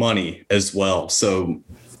money as well. So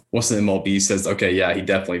once the MLB says, okay, yeah, he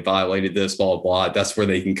definitely violated this, blah, blah, blah, that's where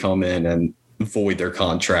they can come in and void their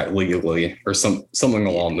contract legally or something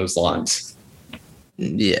along those lines.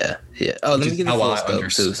 Yeah. Oh, let me give the full scope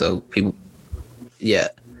too, so people. Yeah.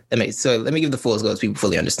 Let me give the full scope so people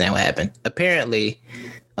fully understand what happened. Apparently,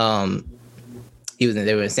 they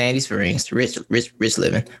were in Sandy Springs, rich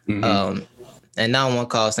living. And 911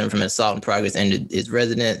 calls him from an assault in progress into his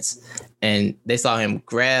residence. And they saw him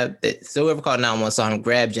so whoever called 911 saw him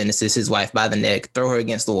grab Genesis, his wife, by the neck, throw her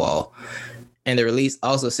against the wall. And the release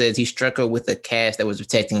also says he struck her with a cast that was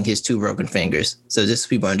protecting his 2 broken fingers. So just so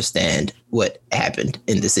people understand what happened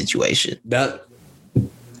in the situation. That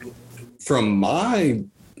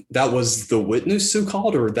was the witness who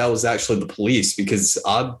called, or that was actually the police? Because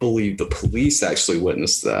I believe the police actually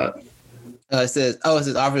witnessed that. It says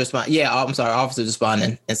officer responding. Yeah, I'm sorry, officers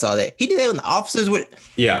responding and saw that. He did that when the officers were.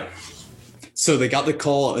 Yeah. So they got the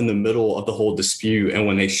call in the middle of the whole dispute, and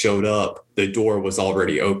when they showed up, the door was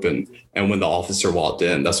already open. And when the officer walked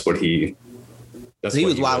in, that's what he. He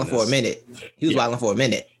was wilding for a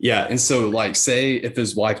minute. Yeah, and so like, say if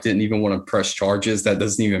his wife didn't even want to press charges, that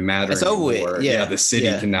doesn't even matter. It's over with. Yeah, the city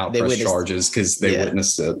can now press charges because they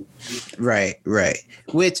witnessed it. Right.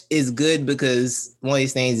 Which is good, because one of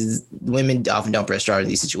these things is women often don't press charges in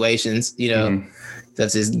these situations. You know,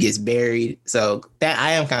 stuff just gets buried. So that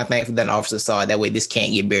I am kind of thankful that an officer saw it. That way, this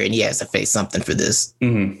can't get buried. And he has to face something for this.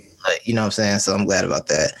 But, you know what I'm saying? So I'm glad about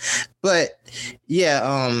that. But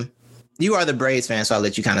yeah, you are the Braves fan, so I'll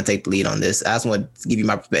let you kind of take the lead on this. I just want to give you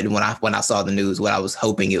my perspective when I saw the news. What I was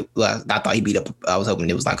hoping I thought he beat up. I was hoping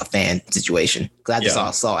it was like a fan situation, because I just saw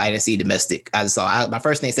assault. I didn't see domestic. I just saw my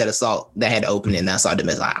first thing said assault that had to open it, and I saw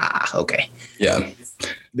domestic. Like, okay, yeah.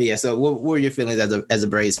 But yeah, so what were your feelings as a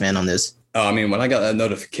Braves fan on this? I mean, when I got that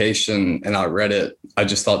notification and I read it, I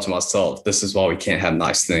just thought to myself, this is why we can't have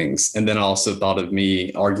nice things. And then I also thought of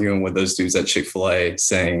me arguing with those dudes at Chick-fil-A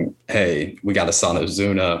saying, hey, we got to sign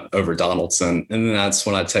Ozuna over Donaldson. And then that's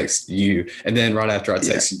when I texted you. And then right after I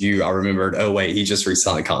texted you, I remembered, oh, wait, he just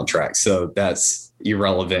re-signed a contract. So that's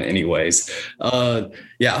irrelevant anyways. I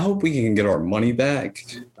hope we can get our money back.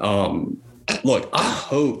 Look, I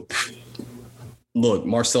hope... Look,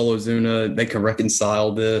 Marcell Ozuna, they can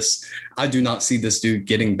reconcile this. I do not see this dude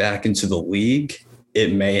getting back into the league.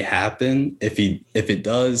 It may happen. If it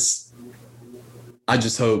does, I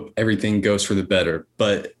just hope everything goes for the better.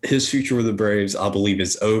 But his future with the Braves, I believe,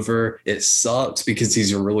 is over. It sucks because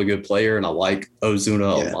he's a really good player, and I like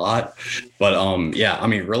Ozuna a lot. But I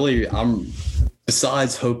mean, really, I'm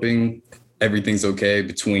besides hoping everything's okay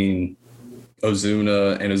between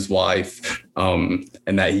Ozuna and his wife,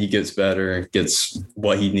 and that he gets better, gets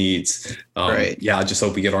what he needs. Right. Yeah, I just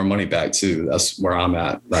hope we get our money back too. That's where I'm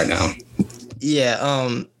at right now.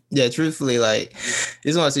 Yeah, truthfully, like,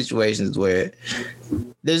 it's one of those situations where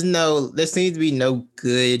there seems to be no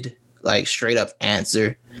good, like, straight up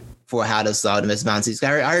answer for how to solve domestic violence.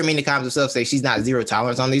 I heard Mina Kimes herself say she's not zero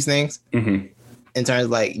tolerance on these things. In terms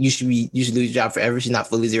of, like, you should lose your job forever. She's not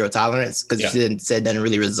fully zero tolerance, because she said doesn't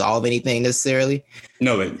really resolve anything necessarily.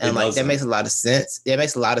 No, it doesn't. That makes a lot of sense. Yeah, it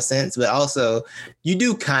makes a lot of sense. But also, you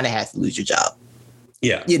do kind of have to lose your job.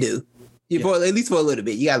 Yeah, you do. At least for a little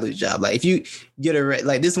bit, you gotta lose your job. Like, if you get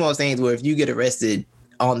this is one of those things where if you get arrested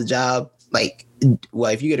on the job, like,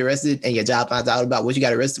 well, if you get arrested and your job finds out about what you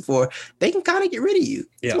got arrested for, they can kind of get rid of you.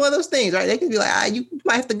 Yeah. It's one of those things, right? They can be like, you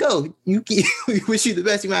might have to go. We wish you the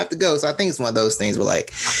best. You might have to go. So I think it's one of those things where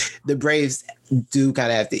like the Braves do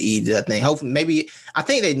kind of have to eat that thing. Hopefully, I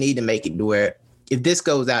think they need to make it to where if this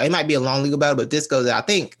goes out, it might be a long legal battle, but if this goes out, I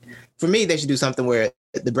think for me, they should do something where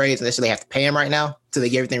the Braves necessarily have to pay him right now till they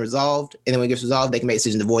get everything resolved. And then when it gets resolved, they can make a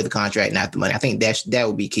decision to void the contract and not the money. I think that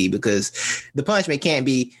would be key because the punishment can't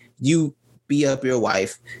be you beat up your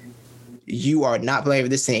wife. You are not playing for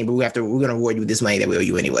this team, but we're going to reward you with this money that we owe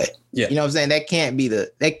you anyway. Yeah. You know what I'm saying? That can't be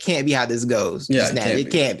how this goes. Yeah.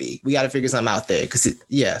 It can't be. We got to figure something out there. I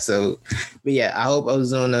hope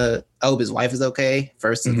Ozuna, I hope his wife is okay,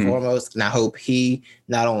 first and foremost. And I hope he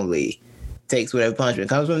not only takes whatever punishment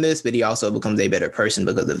comes from this, but he also becomes a better person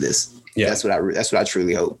because of this. Yeah. That's what I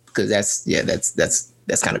truly hope. Because that's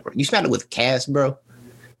kind of, you smacked it with cast, bro.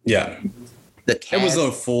 Yeah. It was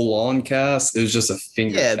a full-on cast. It was just a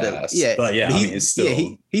finger cast. It's still.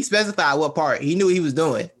 Yeah, he specified what part. He knew what he was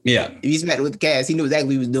doing. Yeah. If he smacked it with the cast, he knew exactly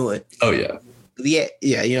what he was doing. Oh, yeah. Yeah,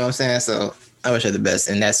 you know what I'm saying? So I wish her the best.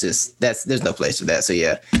 And there's no place for that. So,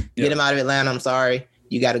 get him out of Atlanta. I'm sorry.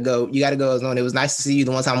 You got to go. Ozone. It was nice to see you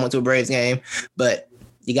the one time I went to a Braves game, but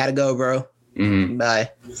you got to go, bro. Mm-hmm.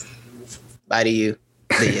 Bye to you.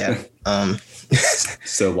 But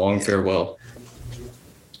So long farewell.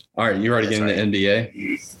 All right, you ready to get into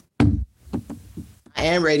NBA? I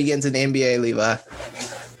am ready to get into the NBA, Levi.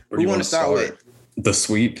 Who do you want to start with? The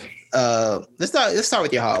sweep. Let's start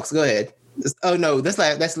with your Hawks. Go ahead. Let's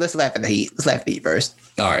laugh at the Heat. Let's laugh at the Heat first.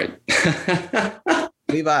 All right.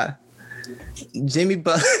 Levi. Jimmy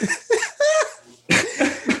Butler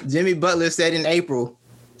said in April,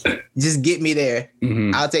 "Just get me there.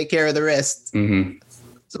 Mm-hmm. I'll take care of the rest." Mm-hmm.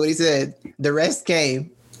 So what he said, the rest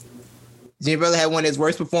came. Jimmy Butler had one of his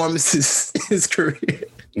worst performances in his career.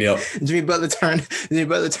 Yep. Jimmy Butler turned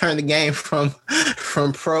the game from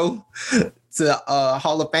pro to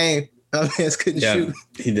Hall of Fame. My man couldn't shoot.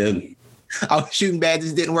 He did. I was shooting bad,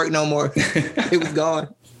 just didn't work no more. It was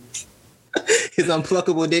gone. His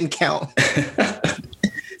unpluckable didn't count.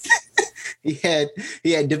 He had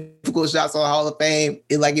difficult shots on Hall of Fame.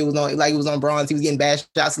 It was on bronze. He was getting bad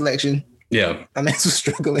shot selection. Yeah. My man was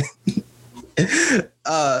struggling.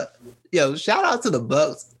 Shout out to the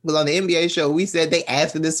Bucks. Because on the NBA show, we said they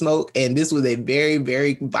asked for this smoke, and this was a very,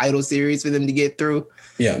 very vital series for them to get through.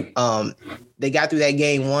 Yeah. They got through that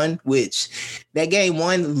game one, which that game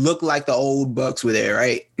one looked like the old Bucks were there,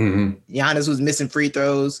 right? Mm-hmm. Giannis was missing free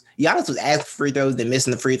throws. Giannis was asking for free throws, then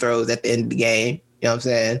missing the free throws at the end of the game. You know what I'm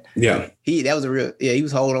saying? Yeah. He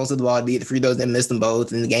was holding on to the ball, did the free throws, then missed them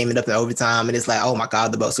both, and the game ended up in overtime. And it's like, oh my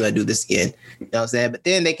God, the Bucks are gonna do this again. You know what I'm saying? But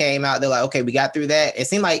then they came out, they're like, okay, we got through that. It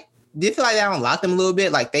seemed like did feel like that unlocked them a little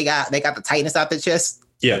bit. Like they got the tightness out their chest.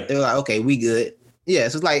 Yeah. They were like, okay, we good. Yeah.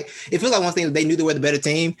 So it's like it feels like one thing they knew they were the better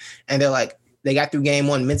team, and they're like, they got through game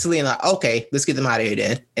one mentally and like, okay, let's get them out of here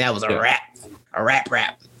then. And that was a wrap. A wrap.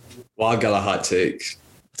 Well, I got a hot take.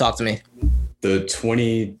 Talk to me. The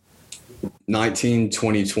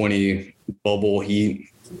 2019-2020 bubble Heat,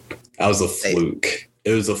 that was a fluke.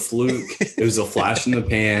 It was a fluke. It was a flash in the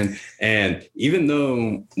pan. And even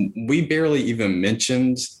though we barely even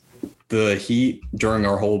mentioned the Heat during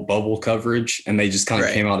our whole bubble coverage and they just kind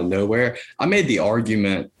of came out of nowhere, I made the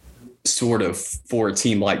argument sort of for a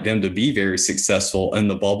team like them to be very successful in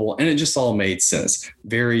the bubble. And it just all made sense.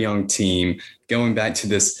 Very young team going back to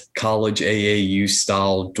this college AAU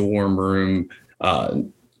style dorm room,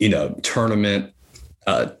 tournament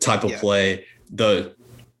type of play.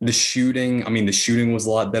 The shooting, the shooting was a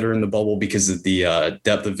lot better in the bubble because of the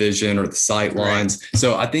depth of vision or the sight lines. Right.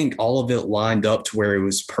 So I think all of it lined up to where it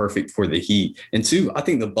was perfect for the Heat. And two, I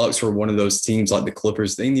think the Bucks were one of those teams like the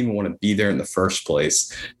Clippers. They didn't even want to be there in the first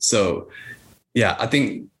place. So, yeah, I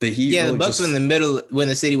think the Heat. Yeah, really the Bucks were in the middle, in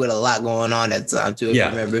the city with a lot going on at the time, too, if you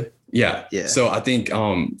remember. Yeah. So I think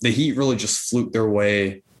the Heat really just fluked their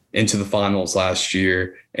way into the finals last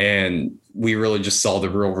year, and we really just saw the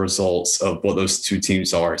real results of what those two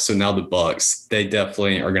teams are. So now the Bucks, they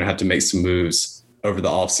definitely are going to have to make some moves over the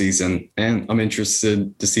offseason, and I'm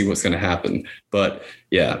interested to see what's going to happen. But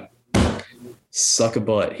yeah, suck a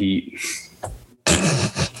butt, Heat.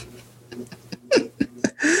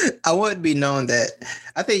 I want to be known that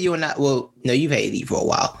I think you and I, you've hated Heat for a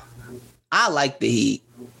while. I like the Heat.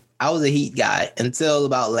 I was a Heat guy until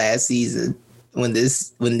about last season when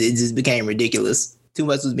it just became ridiculous. Too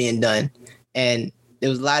much was being done. And there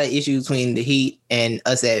was a lot of issues between the Heat and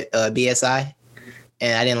us at BSI.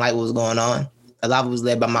 And I didn't like what was going on. A lot of it was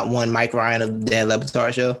led by Mike Ryan of the Dan Le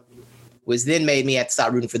Batard Show, which then made me have to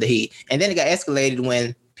stop rooting for the Heat. And then it got escalated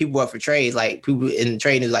when people up for trades, like people in the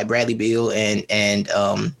trade news like Bradley Beal and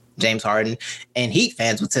James Harden, and Heat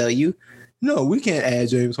fans will tell you, no, we can't add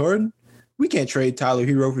James Harden. We can't trade Tyler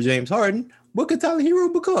Hero for James Harden. What could Tyler Hero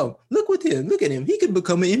become? Look with him. Look at him. He could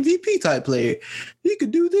become an MVP type player. He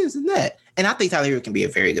could do this and that. And I think Tyler Hero can be a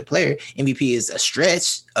very good player. MVP is a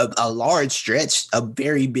stretch, a large stretch, a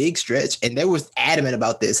very big stretch. And they was adamant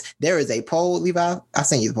about this. There is a poll, Levi. I'll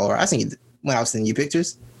send you the poll. I'll send you when I was sending you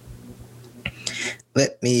pictures.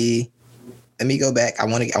 Let me go back. I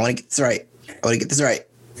want to get this right.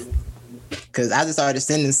 Because I just started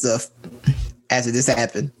sending stuff after this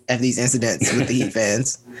happened, after these incidents with the Heat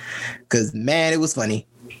fans. Because, man, it was funny.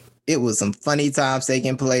 It was some funny times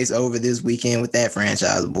taking place over this weekend with that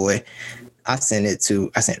franchise, boy. I sent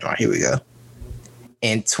it right, here we go.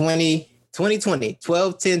 In 2020,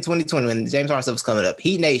 12/10/2020, when James Harden stuff was coming up,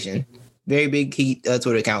 Heat Nation, very big Heat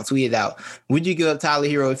Twitter account, tweeted out, would you give up Tyler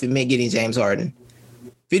Hero if it meant getting James Harden?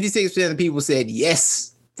 56% of the people said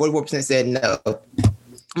yes. 44% said no.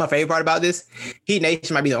 My favorite part about this, Heat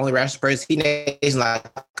Nation might be the only rational person. Heat Nation like,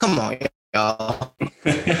 come on, y'all.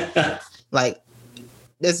 Like,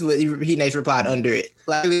 that's what Heat Nation replied under it.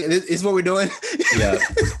 Like, this is what we're doing. Yeah.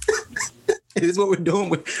 This is what we're doing.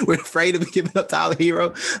 We're afraid of giving up Tyler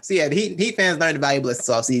Hero. So yeah, the Heat fans learned the valuable lessons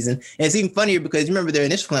off season. And it's even funnier because you remember their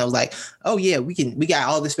initial plan was like, oh yeah, we got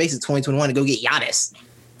all this space in 2021 to go get Giannis.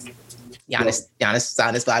 Giannis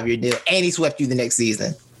signed his 5-year deal and he swept you the next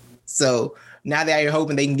season. So now they're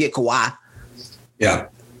hoping they can get Kawhi. Yeah.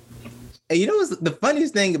 And you know what's the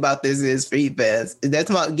funniest thing about this is for Heat fans? Is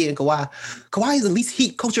that's about getting Kawhi. Kawhi is the least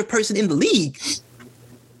Heat culture person in the league.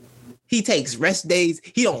 He takes rest days.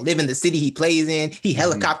 He don't live in the city he plays in. He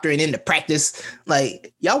helicoptering into practice.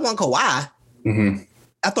 Like, y'all want Kawhi. Mm-hmm.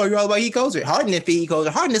 I thought you were all about Heat culture. Harden and Heat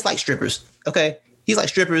culture. Harden is like strippers. Okay? He's like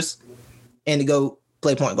strippers and to go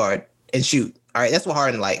play point guard and shoot. All right? That's what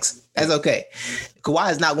Harden likes. That's okay.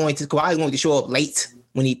 Kawhi is going to show up late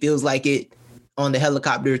when he feels like it on the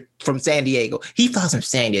helicopter from San Diego. He flies from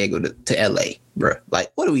San Diego to LA, bro.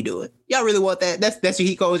 Like, what are we doing? Y'all really want that? That's your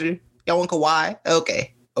Heat culture? Y'all want Kawhi?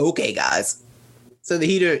 Okay, guys. So the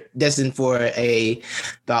Heat are destined for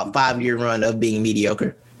about 5-year run of being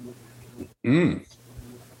mediocre.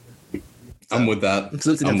 I'm with that.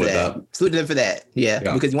 Salute to them for that. Yeah,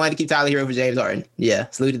 because you wanted to keep Tyler Hero for James Harden. Yeah,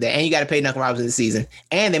 salute to that. And you got to pay Duncan Robinson this season.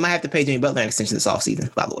 And they might have to pay Jimmy Butler an extension this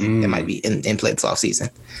offseason, by the way. They might be in play this offseason.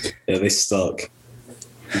 Yeah, they stuck.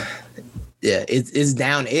 Yeah, it's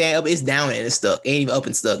down. It's down and it's stuck. Ain't even up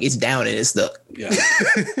and stuck. It's down and it's stuck. Yeah.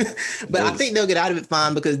 But I think they'll get out of it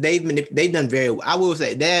fine because they've done very well. I will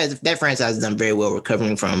say that franchise has done very well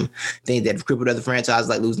recovering from things that have crippled other franchises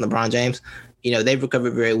like losing LeBron James. You know, they've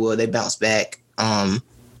recovered very well. They bounced back. It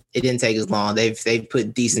didn't take as long. They've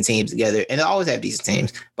put decent teams together, and they always have decent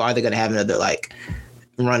teams. But are they going to have another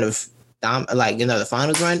run of another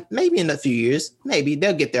finals run? Maybe in a few years. Maybe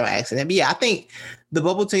they'll get their accident. But yeah, I think the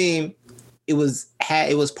bubble team. It was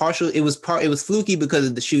fluky because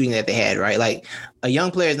of the shooting that they had, right? Like a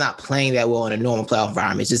young player is not playing that well in a normal playoff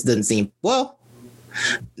environment. It just doesn't seem well.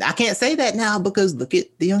 I can't say that now because look at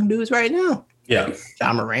the young dudes right now. Yeah,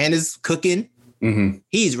 Ja Morant is cooking. Mm-hmm.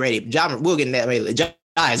 He's ready. We'll get in that later. Ja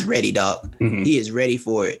is ready, dog. Mm-hmm. He is ready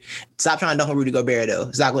for it. Stop trying to dunk on Rudy Gobert, though.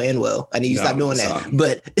 It's not going to end well. I need you to stop doing that.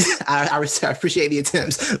 But I appreciate the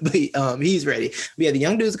attempts. But he's ready. But yeah, the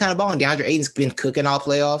young dudes are kind of balling. DeAndre Ayton's been cooking all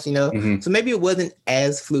playoffs, you know. Mm-hmm. So maybe it wasn't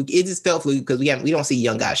as fluky. It just felt fluky because we don't see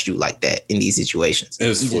young guys shoot like that in these situations. It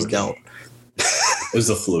was just don't. It was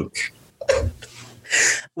a fluke.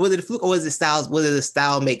 Was it a fluke or was it styles? Was it a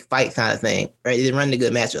style make fight kind of thing? Right? They run the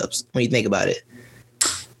good matchups when you think about it.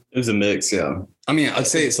 It was a mix, yeah. I mean, I'd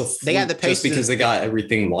say it's a fluke they got the just because they got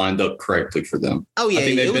everything lined up correctly for them. Oh, yeah. I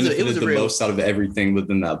think they benefited the most out of everything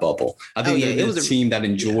within that bubble. I think they're the team that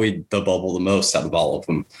enjoyed the bubble the most out of all of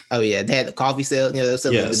them. Oh, yeah. They had the coffee sale. You know, yes.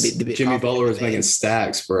 The Jimmy Butler was making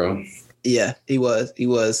stacks, bro. Yeah, he was.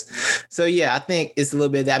 So, yeah, I think it's a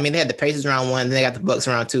little bit that. I mean, they had the Pacers round 1, then they got the Bucks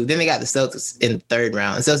round 2, then they got the Celtics in the third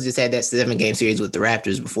round. And Celtics just had that 7-game series with the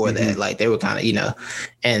Raptors before that. Like, they were kind of,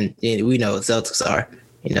 and we know what Celtics are,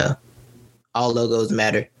 all logos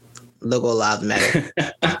matter. Logo lives matter.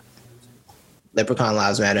 Leprechaun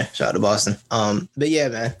lives matter. Shout out to Boston. But yeah,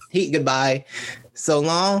 man. Heat, goodbye. So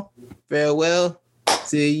long. Farewell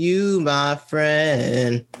to you, my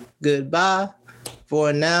friend. Goodbye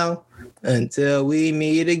for now until we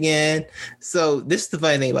meet again. So this is the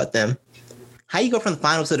funny thing about them. How you go from the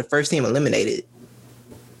finals to the first team eliminated?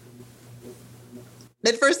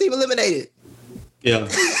 That first team eliminated. Yeah.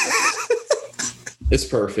 It's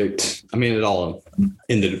perfect. I mean, it all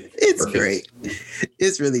ended. It's perfect. Great.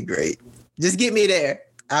 It's really great. Just get me there.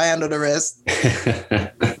 I'll handle the rest.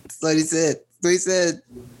 what he said. That's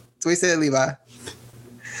what he said, Levi.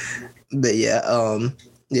 But yeah,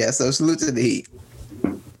 so salute to the Heat.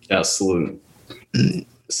 Yeah, salute.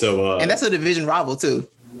 So and that's a division rival too.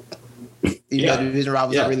 You know, division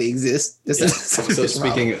rivals don't really exist. So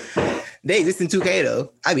speaking they exist in 2K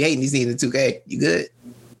though. I be hating these teams in 2K. You good?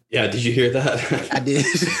 Yeah, did you hear that? I did.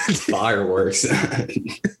 Fireworks.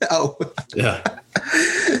 Oh. Yeah.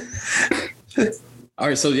 All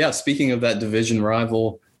right, so yeah, speaking of that division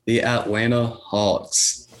rival, the Atlanta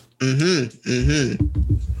Hawks.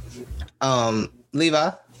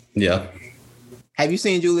 Levi? Yeah. Have you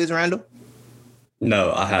seen Julius Randle?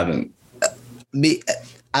 No, I haven't. Did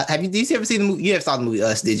you ever see the movie? You never saw the movie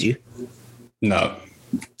Us, did you? No.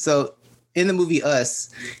 So in the movie Us,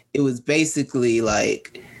 it was basically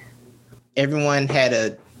like everyone had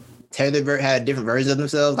a different version of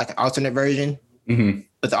themselves, like an alternate version. Mm-hmm.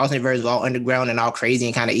 But the alternate version was all underground and all crazy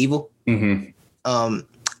and kind of evil. Mm-hmm.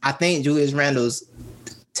 I think Julius Randle's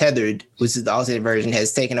Tethered, which is the alternate version,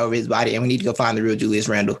 has taken over his body, and we need to go find the real Julius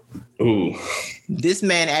Randle. Ooh. This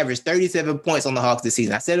man averaged 37 points on the Hawks this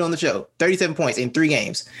season. I said it on the show. 37 points in 3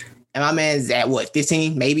 games. And my man's at what,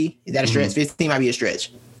 15 maybe? Is that a stretch? 15 might be a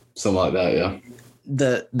stretch. Something like that, yeah.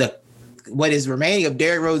 The what is remaining of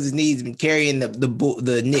Derrick Rose's needs been carrying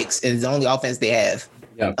the Knicks, and it's the only offense they have.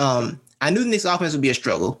 Yeah. I knew the Knicks offense would be a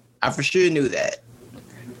struggle. I for sure knew that.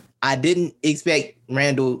 I didn't expect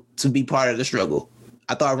Randle to be part of the struggle.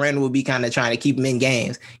 I thought Randle would be kind of trying to keep him in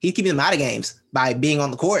games. He's keeping them out of games by being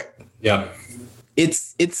on the court. Yeah.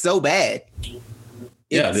 It's so bad.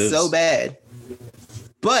 It's so bad.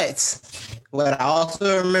 But what I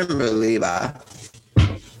also remember, Levi,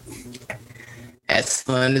 as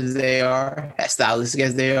fun as they are, as stylistic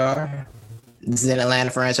as they are, this is an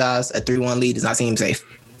Atlanta franchise. A 3-1 lead does not seem safe.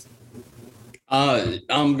 I'm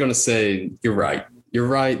going to say you're right. You're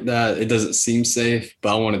right that it doesn't seem safe,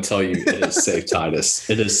 but I want to tell you it is safe, Titus.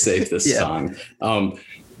 It is safe this time. All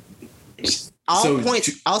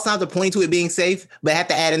signs are pointing to it being safe, but I have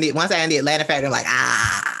to add in once I add in the Atlanta factor, I'm like,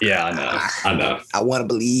 Yeah, I know. I want to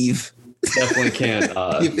believe. Definitely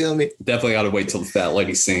can't. You feel me? Definitely got to wait till the fat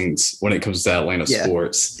lady sings when it comes to Atlanta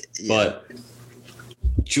sports. Yeah. But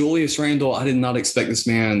Julius Randle, I did not expect this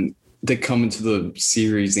man to come into the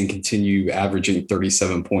series and continue averaging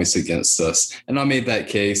 37 points against us. And I made that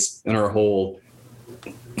case in our whole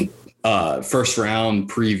first round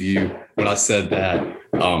preview when I said that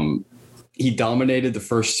he dominated the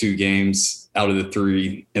first 2 games out of the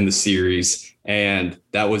 3 in the series. And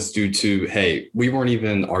that was due to, hey, we weren't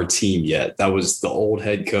even our team yet. That was the old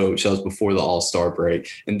head coach. That was before the All-Star break.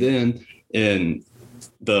 And then in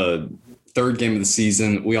the 3rd game of the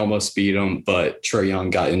season, we almost beat them, but Trae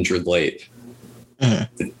Young got injured late.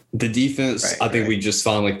 Mm-hmm. The defense, I think we just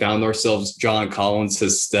finally found ourselves. John Collins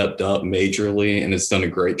has stepped up majorly and has done a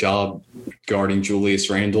great job guarding Julius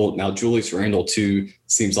Randle. Now, Julius Randle, too,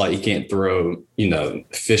 seems like he can't throw,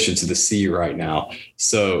 fish into the sea right now.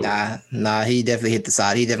 So Nah, he definitely hit the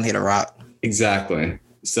side. He definitely hit a rock. Exactly.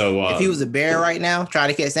 So if he was a bear right now trying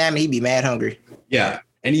to catch salmon, he'd be mad hungry. Yeah.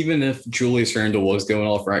 And even if Julius Randle was going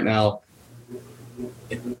off right now,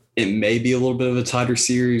 it may be a little bit of a tighter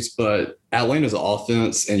series, but Atlanta's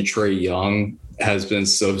offense and Trae Young has been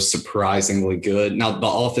so surprisingly good. Now, the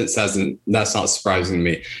offense that's not surprising to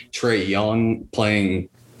me. Trae Young playing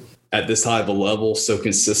at this high of a level so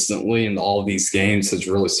consistently in all of these games has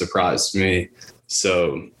really surprised me.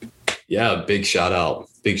 So, yeah, big shout out.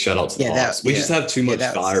 Big shout out to the Hawks. We just have too much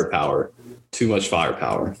firepower. Too much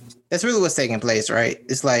firepower. That's really what's taking place, right?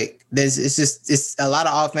 It's like it's a lot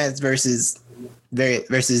of offense versus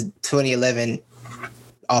 2011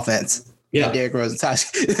 offense. Yeah, Derrick Rose and Tosh.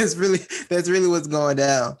 That's really what's going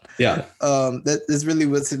down. Yeah, that's really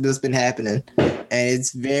what's been happening, and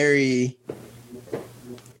it's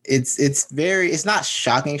not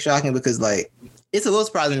shocking because like it's a little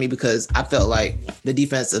surprising to me because I felt like the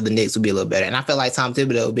defense of the Knicks would be a little better, and I felt like Tom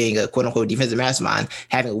Thibodeau, being a quote unquote defensive mastermind,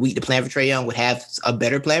 having a week to plan for Trae Young would have a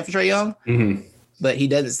better plan for Trae Young. Mm-hmm. But he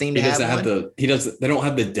doesn't seem to have one. They don't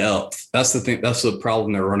have the depth. That's the thing. That's the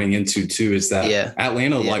problem they're running into too, is that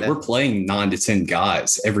Atlanta, we're playing 9 to 10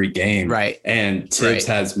 guys every game. Right. And Tibbs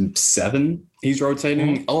has 7 he's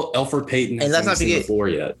rotating. Mm-hmm. Elfrid Payton hasn't seen the floor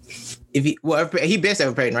yet. He benched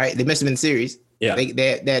Elfrid Payton, right? They missed him in the series. Yeah. They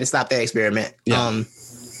had to stop that experiment. Yeah.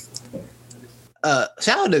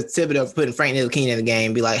 Shout out to Thibodeau for putting Frank Ntilikina in the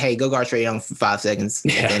game. Be like, hey, go guard Trae Young for 5 seconds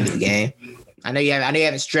at the end of the game. I know you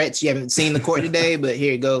haven't stretched. You haven't seen the court today, but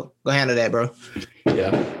here you go. Go handle that, bro.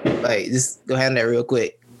 Yeah. Like, just go handle that real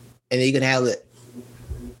quick, and then you can handle it.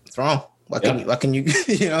 What's wrong? Why can you?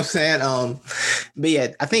 You know what I'm saying? But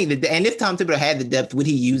yeah, I think and if Tom Thibodeau had the depth, would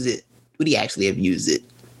he use it? Would he actually have used it?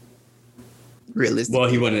 realistically. Well,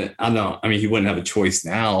 he wouldn't. I know. I mean, he wouldn't have a choice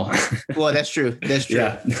now. Well, that's true. That's true.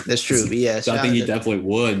 Yeah. That's true. But yeah, So I think he definitely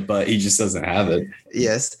would, but he just doesn't have it.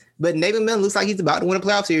 Yes. But Nathan McMillan looks like he's about to win a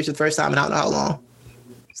playoff series for the first time in I don't know how long.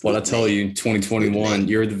 What I tell you, 2021,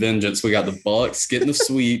 you're the vengeance. We got the Bucks getting the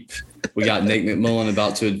sweep. We got Nate McMillan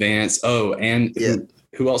about to advance. Oh, and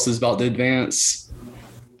who else is about to advance?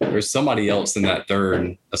 There's somebody else in that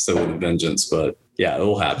third. I still with the vengeance, but yeah, it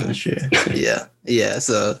will happen. Sure. Yeah.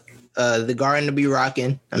 So the Garden will be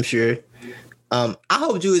rocking, I'm sure. I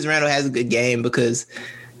hope Julius Randle has a good game because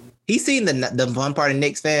he's seen the fun part of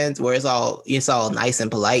Knicks fans where it's all nice and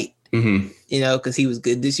polite, because he was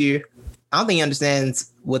good this year. I don't think he understands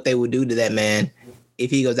what they would do to that man if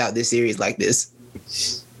he goes out this series like this.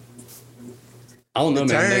 I don't know,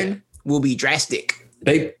 the man. Turn will be drastic.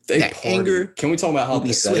 They anger. Can we talk about how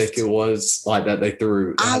pathetic it was? Like that they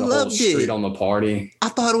threw. They had a whole street on the party. I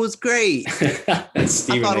thought it was great. And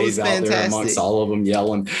Stephen A's out there amongst all of them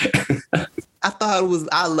yelling.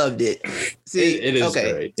 I loved it. See, it is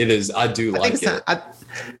great. It is. I do like it.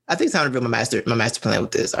 I think it's time to build my master plan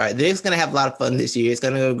with this. All right, they're going to have a lot of fun this year. It's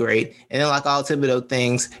going to go great. And then like all Thibodeau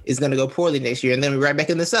things, it's going to go poorly next year. And then we're right back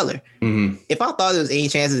in the cellar. Mm-hmm. If I thought there was any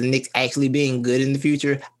chance of the Knicks actually being good in the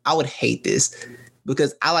future, I would hate this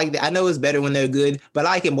because I know it's better when they're good, but I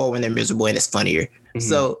like it more when they're miserable and it's funnier. Mm-hmm.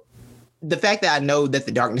 So the fact that I know that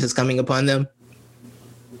the darkness is coming upon them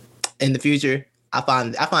in the future, I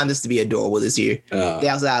find this to be adorable this year. The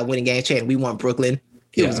outside winning game chant, we want Brooklyn.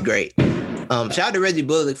 It was great. Shout out to Reggie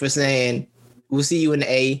Bullock for saying, we'll see you in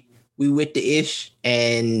the A. We with the ish,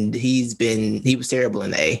 and he was terrible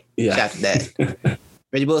in the A. Yeah. Shout out to that.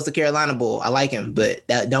 Reggie Bullock's the Carolina Bull. I like him, but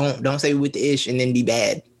don't say we with the ish and then be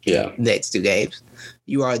bad. Yeah. Next 2 games.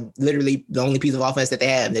 You are literally the only piece of offense that they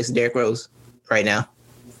have next to Derrick Rose right now.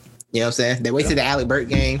 You know what I'm saying? They wasted the Alec Burks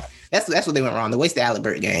game. That's what they went wrong. They wasted the Alec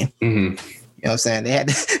Burks game. Mm-hmm. You know what I'm saying? They had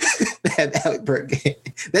the Alec Burks game.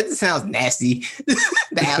 That just sounds nasty.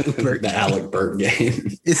 The Alec Burks the Alec Burks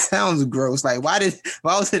game. It sounds gross. Like, why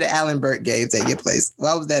was it the Alec Burks game taking place?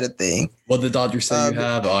 Why was that a thing? What did Dodgers say you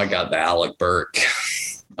have? Oh, I got the Alec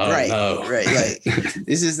Burks. Oh, right. No. Right. Like,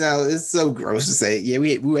 it's so gross to say. Yeah,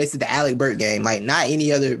 we wasted the Alec Burks game. Like, not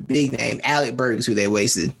any other big name. Alec Burks, who they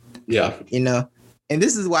wasted. Yeah. You know? And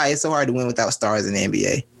this is why it's so hard to win without stars in the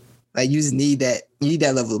NBA. Like, you just need that. You need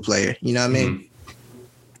that level of player. You know what I mean?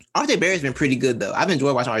 RJ Barrett's been pretty good, though. I've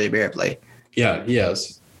enjoyed watching RJ Barrett play. Yeah, he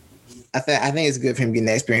has. I think it's good for him getting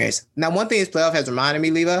that experience. Now, one thing this playoff has reminded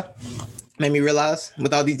me, Levi, made me realize,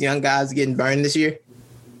 with all these young guys getting burned this year,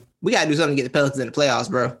 we got to do something to get the Pelicans in the playoffs,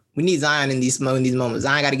 bro. We need Zion in these moments.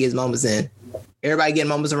 Zion got to get his moments in. Everybody getting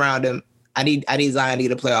moments around him. I need Zion to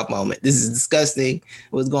get a playoff moment. This is disgusting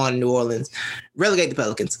what's going on in New Orleans. Relegate the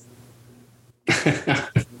Pelicans.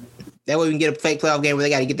 That way we can get a fake playoff game where they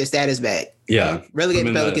got to get their status back. Yeah. Relegate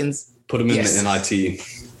the Pelicans. Put them in the NIT.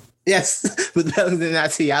 Yes. Put the Pelicans in the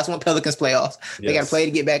NIT. I just want Pelicans playoffs. They got to play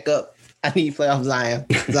to get back up. I need playoff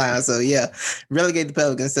Zion. So, yeah. Relegate the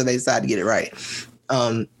Pelicans until they decide to get it right.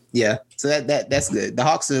 Yeah. So that's good. The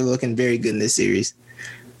Hawks are looking very good in this series.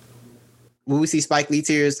 Will we see Spike Lee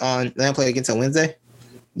tears on... They don't play against on Wednesday?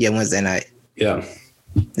 Yeah, Wednesday night. Yeah.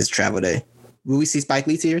 It's travel day. Will we see Spike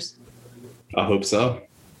Lee tears? I hope so.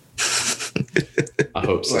 I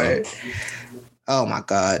hope so. Right. Oh my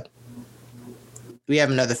God. We have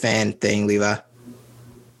another fan thing, Levi.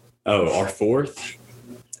 Oh, our fourth?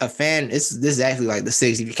 A fan, this is actually like the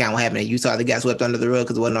sixth if you count what happened in Utah. They got swept under the rug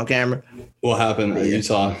because it wasn't on camera. What happened in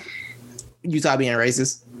Utah? Utah being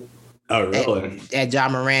racist. Oh, really? At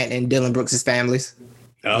John Morant and Dylan Brooks' families.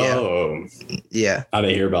 Oh. Yeah. I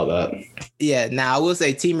didn't hear about that. Yeah. Now, I will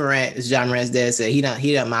say T. Morant, as John Morant's dad said, he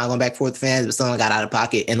don't mind going back and forth with fans, but someone got out of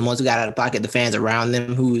pocket. And the ones who got out of pocket, the fans around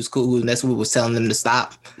them who was cool, who that's what was telling them to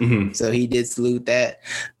stop. Mm-hmm. So he did salute that.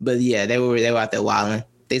 But yeah, they were out there wilding.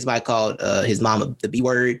 Somebody called his mama the B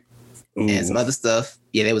word. Ooh. And some other stuff.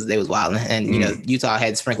 Yeah, they was wilding. And you know, Utah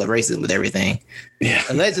had sprinkled racism with everything. Yeah.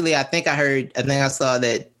 Allegedly, I think I saw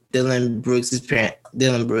that Dylan Brooks'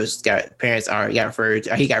 parents got referred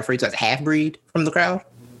to as half breed from the crowd.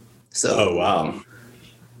 So, oh wow,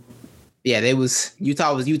 yeah,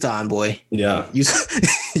 Utah was Utah, boy. Yeah,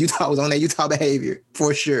 Utah was on that Utah behavior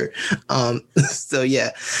for sure. So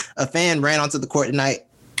yeah, a fan ran onto the court tonight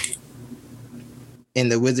in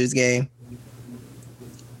the Wizards game.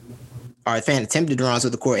 Or a fan attempted to run onto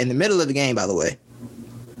the court in the middle of the game, by the way.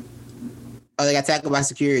 Oh, they got tackled by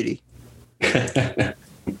security.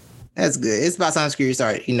 That's good. It's about time security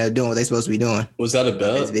start, doing what they're supposed to be doing. Was that a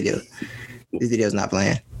bet? This video's not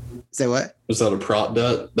playing. Say what? Was that a prop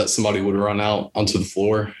bet that somebody would run out onto the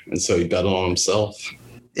floor and so he bet on himself?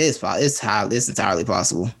 It's entirely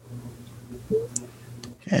possible.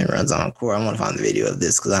 And runs on core. I want to find the video of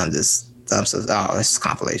this because I'm so. Oh, it's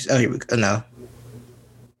compilation. Oh, here we go. No.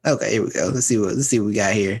 Okay, here we go. Let's see what we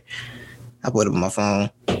got here. I put it on my phone.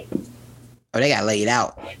 Oh, they got laid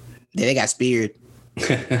out. Yeah, they got speared.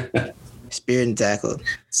 Speared and tackled.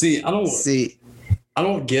 I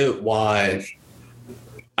don't get why.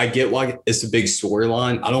 I get why it's a big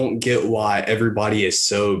storyline. I don't get why everybody is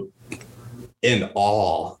so in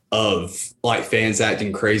awe of like fans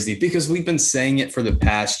acting crazy, because we've been saying it for the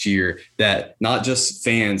past year that not just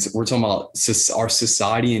fans, we're talking about our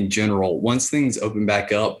society in general. Once things open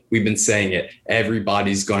back up, we've been saying it,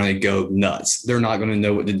 everybody's going to go nuts. They're not going to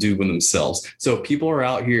know what to do with themselves. So people are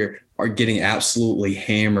out here are getting absolutely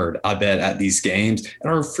hammered, I bet, at these games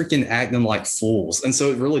and are freaking acting like fools. And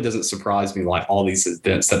so it really doesn't surprise me, like all these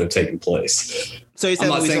events that have taken place. So you're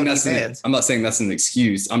saying I'm not saying that's an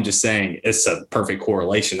excuse. I'm just saying it's a perfect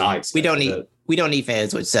correlation. We don't need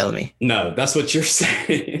fans, what you're telling me. No, that's what you're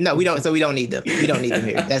saying. No, we don't. So we don't need them. We don't need them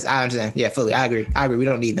here. I understand. Yeah, fully. I agree. We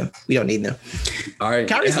don't need them. All right.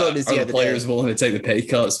 Kyrie's vote this year. Are the players willing to take the pay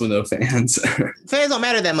cuts with no fans? Fans don't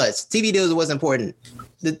matter that much. TV deals are what's important.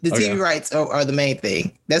 The TV rights are the main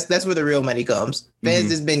thing. That's where the real money comes. Fans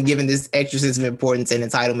just been given this extra sense of importance and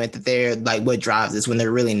entitlement that they're like what drives this when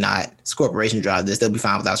they're really not. It's corporation drive this. They'll be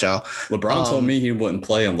fine without y'all. LeBron told me he wouldn't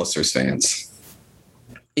play unless there's fans.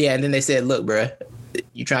 Yeah, and then they said, "Look, bro,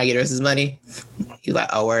 you trying to get us his money?" He's like,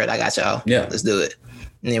 "Oh, word, I got y'all. Yeah, let's do it."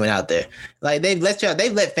 And they went out there. Like they've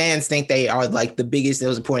let fans think they are like the biggest,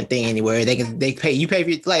 most important thing anywhere. They pay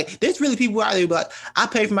for like there's really people out there who like, I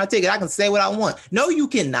pay for my ticket, I can say what I want. No, you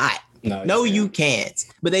cannot. No, you can't.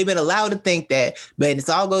 But they've been allowed to think that. But it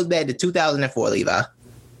all goes back to 2004, Levi.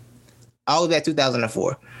 All back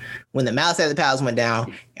 2004. When the Malice at the Palace went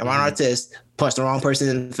down and Ron Artest punched the wrong person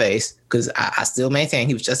in the face, because I still maintain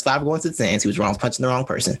he was justified for going to the stands. He was wrong punching the wrong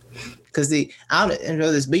person. Because I don't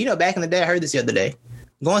know this, but back in the day, I heard this the other day.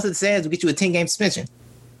 Going to the stands will get you a 10-game suspension.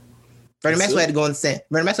 Bernie Maxwell had to go in the stands.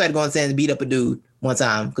 And beat up a dude one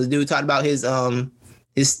time because the dude talked about his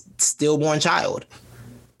stillborn child.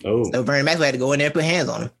 Oh. So Bernie Maxwell had to go in there and put hands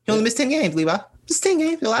on him. He only missed 10 games, Levi. Just 10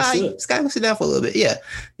 games. Like, just gotta sit down for a little bit. Yeah.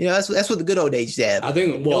 That's what the good old days have. I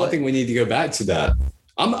think we need to go back to that.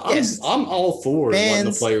 I'm all for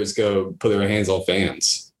letting the players go put their hands on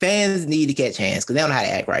fans. Fans need to catch hands because they don't know how to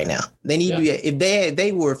act right now. They need to be. If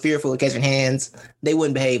they were fearful of catching hands, they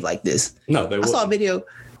wouldn't behave like this. No, they wouldn't. I saw a video.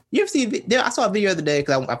 You ever see? I saw a video the other day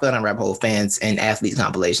because I put on rabbit hole fans and athletes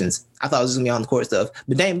compilations. I thought it was just gonna be on the court stuff,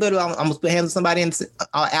 but Dame literally almost put hands on somebody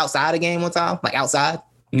outside a game one time, like outside.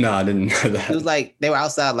 No, I didn't know that. It was like they were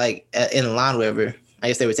outside, like in the line, or whatever. I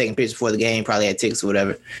guess they were taking pictures before the game, probably had tickets or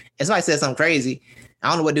whatever. And somebody said something crazy. I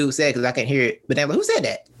don't know what dude said because I can't hear it. But they were like, who said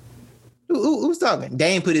that? Who's talking?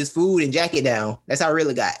 Dame put his food and jacket down. That's how it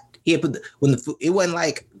really got. He had put it wasn't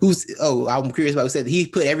like I'm curious about who said that. He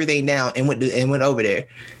put everything down and went over there.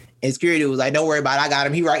 And security was like, don't worry about it. I got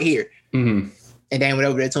him. He right here. Mm-hmm. And Dame went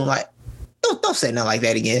over there to him like, don't say nothing like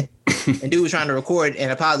that again. And dude was trying to record and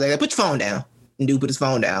apologize. Like, put your phone down. And dude put his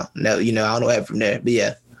phone down. No, I don't know what happened from there. But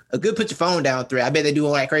yeah, a good put your phone down threat. I bet they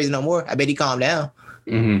doing like crazy no more. I bet he calmed down.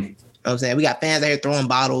 Mm-hmm. You know what I'm saying? We got fans out here throwing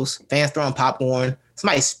bottles, fans throwing popcorn.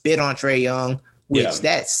 Somebody spit on Trae Young, which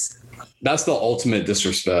that's the ultimate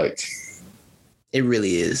disrespect. It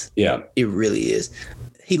really is. Yeah. It really is.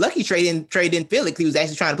 He lucky Trae didn't feel it because he was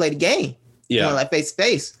actually trying to play the game. Yeah. Like face to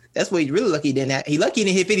face. That's what he's really lucky he didn't have. He didn't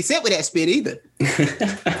hit 50 Cent with that spit either.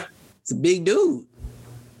 It's a big dude.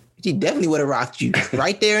 He definitely would have rocked you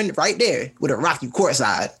right there would have rocked you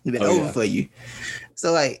courtside. It'd been over for you.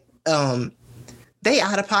 So like, they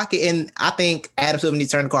out of pocket, and I think Adam Silver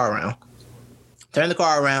needs to turn the car around. Turn the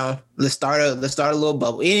car around. Let's start a little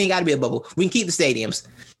bubble. It ain't got to be a bubble. We can keep the stadiums.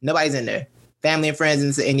 Nobody's in there. Family and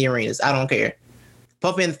friends in the arenas. I don't care.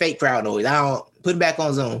 Pump in the fake crowd noise. I don't put it back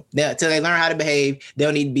on Zoom. Until they learn how to behave, they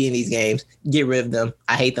don't need to be in these games. Get rid of them.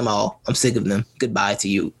 I hate them all. I'm sick of them. Goodbye to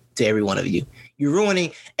you, to every one of you. You're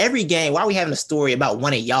ruining every game. Why are we having a story about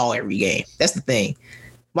one of y'all every game? That's the thing.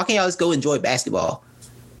 Why can't y'all just go enjoy basketball?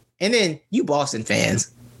 And then you Boston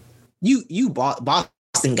fans, you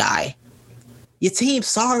Boston guy, your team's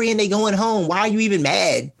sorry and they going home. Why are you even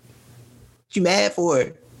mad? What you mad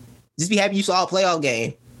for? Just be happy you saw a playoff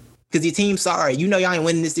game because your team's sorry. You know y'all ain't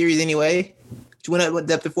winning this series anyway. You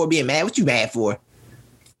went up before being mad. What you mad for?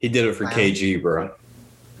 He did it for KG, bro.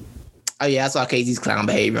 Oh yeah, I saw KG's clown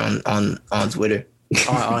behavior on Twitter.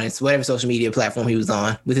 on his whatever social media platform he was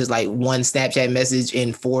on with his like one Snapchat message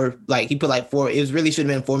in four, like he put like four, it was really should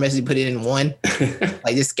have been four messages, he put it in one,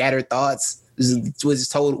 like just scattered thoughts. Was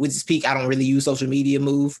told with his peak, I don't really use social media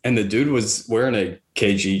move. And the dude was wearing a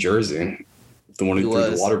KG jersey, the one who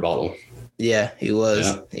threw the water bottle. Yeah, he was.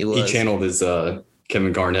 Yeah. He was. He channeled his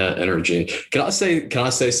Kevin Garnett energy. Can I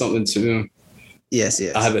say something too? Yes.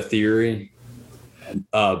 I have a theory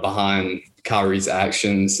behind Kyrie's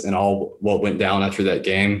actions and all what went down after that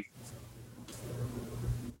game.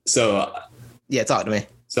 So yeah, talk to me.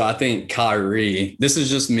 So I think Kyrie, this is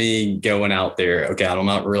just me going out there. Okay, I'm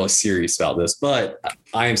not really serious about this, but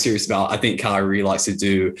I am serious about, I think Kyrie likes to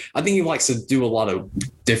do a lot of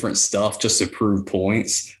different stuff just to prove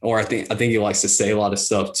points. Or I think he likes to say a lot of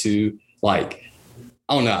stuff too. Like,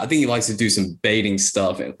 I don't know. I think he likes to do some baiting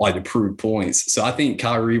stuff and like to prove points. So I think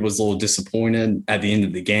Kyrie was a little disappointed at the end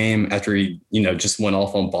of the game after he, just went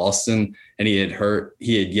off on Boston and he had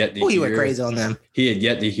yet to he went crazy on them. He had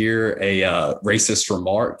yet to hear a racist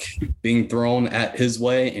remark being thrown at his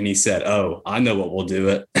way. And he said, "Oh, I know what will do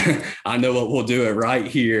it. I know what will do it right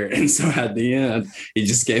here." And so at the end, he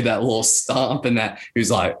just gave that little stomp and that he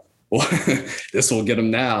was like, well, this will get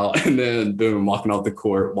him now. And then boom, walking off the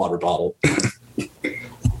court, water bottle.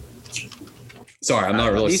 Sorry, I'm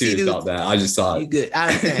not really serious about that. I just thought good. I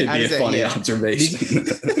understand. it'd be a funny observation.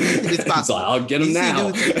 It's like, I'll get him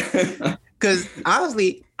now. Because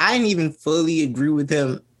honestly, I didn't even fully agree with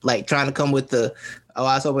him, like trying to come with the, I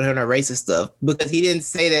was hoping to racist stuff, because he didn't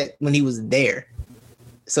say that when he was there.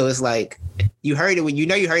 So it's like, you heard it when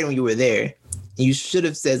you were there. You should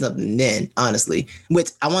have said something then, honestly. Which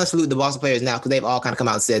I want to salute the Boston players now, because they've all kind of come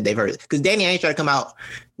out and said they've heard it. Because Danny Ainge tried to come out,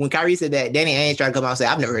 when Kyrie said that, Danny Ainge tried to come out and say,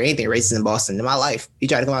 I've never heard anything racist in Boston in my life. He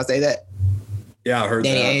tried to come out and say that. Yeah, I heard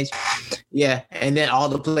Danny Ainge. Yeah. And then all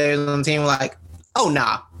the players on the team were like, oh,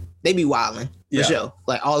 nah, they be wilding. For sure.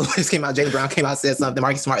 Like all the players came out, Jaylen Brown came out, said something,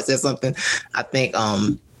 Marcus Smart said something. I think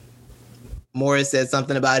Morris said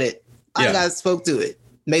something about it. All guys spoke to it.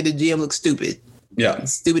 Made the GM look stupid. Yeah.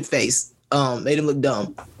 Stupid face. Made him look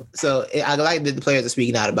dumb. So I like that the players are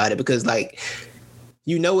speaking out about it, because like,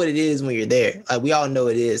 you know what it is when you're there. Like we all know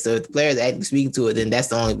it is. So if the players are actually speaking to it, then that's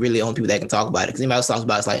the only people that can talk about it. Because anybody else talks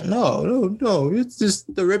about it, it's like, no, it's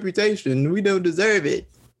just the reputation. We don't deserve it.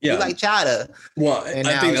 Yeah, like Chada. Well, and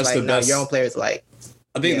I think that's like, the best. Your own players like.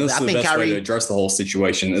 I think that's the best way to address the whole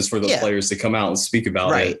situation is for the players to come out and speak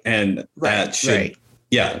about it, and that should,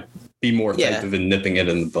 be more effective in nipping it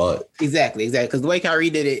in the butt. Exactly. Because the way Kyrie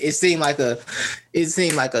did it, it seemed like a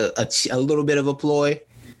little bit of a ploy.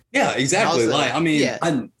 Yeah, exactly. Also, I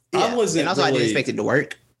wasn't. And also, I didn't expect it to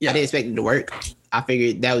work. Yeah. I didn't expect it to work. I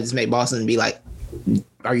figured that would just make Boston be like,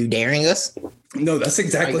 "Are you daring us?" No, that's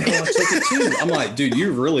exactly how I took it too. I'm like, dude,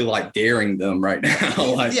 you're really like daring them right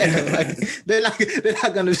now. Like, they're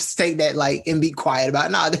not gonna just take that like and be quiet about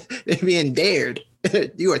it. No, they're being dared.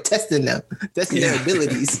 You are testing their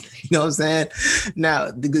abilities. You know what I'm saying?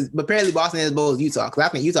 Now, but apparently Boston is as bold as Utah, because I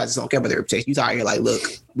think Utah just don't care about their reputation. Utah here like, look,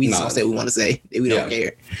 we just don't say what we want to say. We don't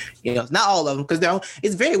care. Not all of them, because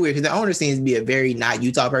it's very weird, because the owner seems to be a very not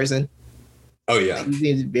Utah person. Oh yeah, like, he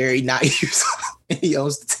seems very not Utah. He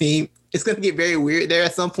owns the team. It's going to get very weird there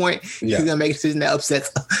at some point. Yeah. He's going to make a decision that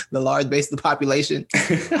upsets the large base of the population.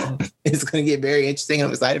 It's going to get very interesting. I'm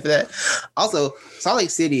excited for that. Also, Salt Lake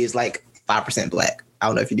City is like 5% black. I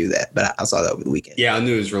don't know if you do that, but I saw that over the weekend. Yeah, I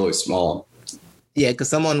knew it was really small. Yeah, because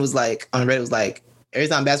someone was like, on Reddit was like, every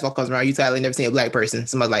time basketball comes around, Utah, they never seen a black person.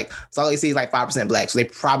 Somebody's like, Salt Lake City is like 5% black, so they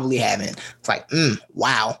probably haven't. It's like,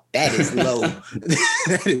 wow, that is low.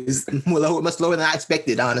 That is much lower than I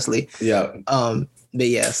expected, honestly. Yeah. But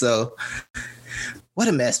yeah, so what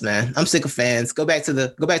a mess, man. I'm sick of fans. Go back to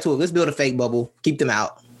it. Let's build a fake bubble. Keep them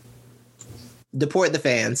out. Deport the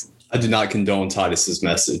fans. I do not condone Titus's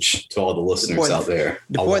message to all the listeners out there.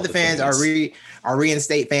 Deport the fans. Or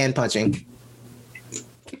reinstate fan punching.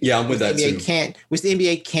 Yeah, I'm with that too. Which the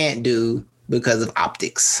NBA can't do because of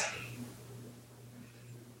optics.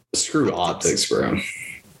 Screw optics, bro.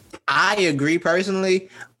 I agree personally,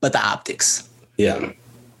 but the optics. Yeah.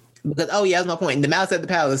 Because, that's my point. The Mouse at the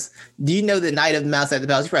Palace. Do you know the night of the Mouse at the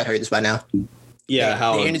Palace? You probably heard this by now. Yeah,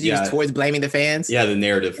 how the energy was towards blaming the fans. Yeah, the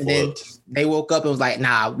narrative flipped. They woke up and was like,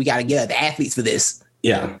 nah, we got to get the athletes for this.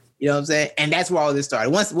 Yeah. You know what I'm saying? And that's where all this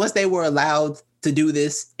started. Once they were allowed to do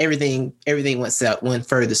this, everything went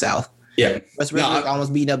further south. Yeah. Russ Westbrook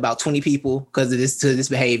almost beating up about 20 people because of this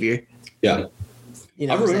behavior. Yeah. You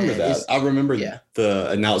know I remember that. I remember the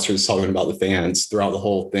announcers talking about the fans throughout the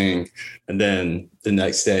whole thing. And then the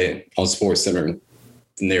next day on SportsCenter,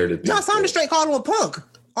 the narrative. John Saunders straight called him a punk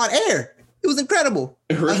on air. It was incredible.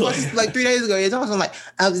 Really? Like 3 days ago. He was also like,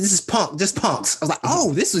 this is punk, just punks. I was like,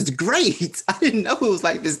 oh, this was great. I didn't know it was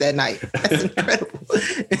like this that night. That's incredible.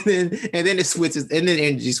 and then it switches, and then the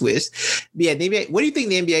energy switched. But yeah, the NBA, what do you think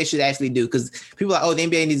the NBA should actually do? Because people are like, oh, the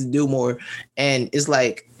NBA needs to do more. And it's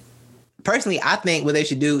like, personally, I think what they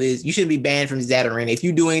should do is you shouldn't be banned from that arena. If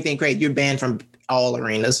you do anything crazy, you're banned from all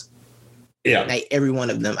arenas. Yeah, like every one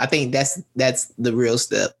of them. I think that's the real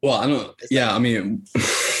step. Well, I don't. Yeah, I mean,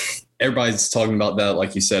 everybody's talking about that.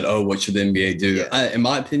 Like you said, oh, what should the NBA do? Yeah. In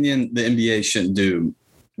my opinion, the NBA shouldn't do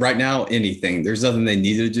right now anything. There's nothing they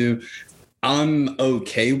need to do. I'm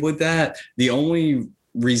okay with that. The only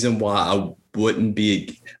reason why I wouldn't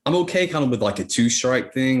be, I'm okay kind of with like a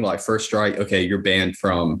 2-strike thing. Like first strike, okay, you're banned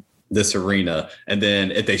from this arena, and then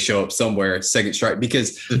if they show up somewhere, second strike,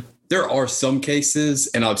 because there are some cases,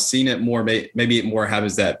 and I've seen it more, maybe it more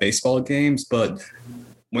happens at baseball games, but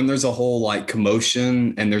when there's a whole like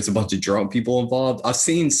commotion and there's a bunch of drunk people involved, I've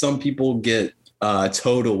seen some people get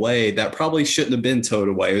towed away that probably shouldn't have been towed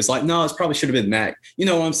away. It was like, no, it probably should have been that. You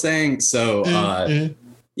know what I'm saying? So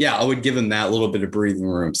yeah, I would give them that little bit of breathing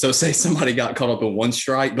room. So say somebody got caught up in 1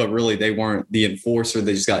 strike, but really they weren't the enforcer.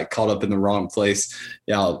 They just got caught up in the wrong place.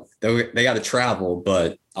 Yeah, they got to travel,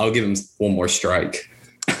 but I'll give them 1 more strike.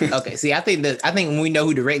 Okay, see, I think when we know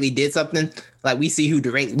who directly did something, like we see who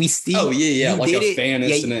directly we see. Oh yeah, like a fan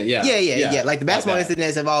incident. Yeah. Like the basketball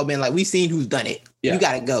incidents have all been like we've seen who's done it. Yeah. You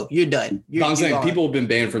gotta go. You're done. I'm saying people have been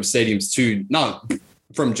banned from stadiums too, not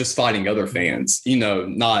from just fighting other fans. You know,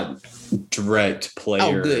 not direct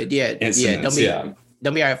player. Oh, good. Yeah. Incidents.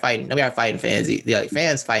 Don't be out fighting. Don't be out fighting fans. Like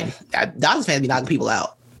fans fighting. Dodgers fans be knocking people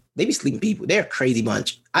out. They be sleeping people. They're a crazy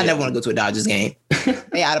bunch. I never want to go to a Dodgers game.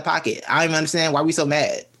 They out of pocket. I don't even understand why we so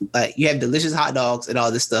mad. Like you have delicious hot dogs and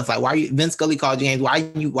all this stuff. Like why are you? Vince Scully called you games.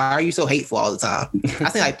 Why are you so hateful all the time? I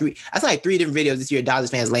think like 3 different videos this year.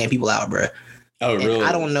 Dodgers fans laying people out, bro. Oh and really?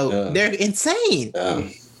 I don't know. They're insane.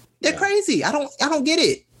 They're crazy. I don't get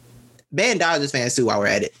it. Ban Dodgers fans too while we're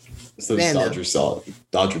at it. So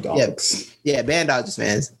Dodger dogs. Yeah, ban Dodgers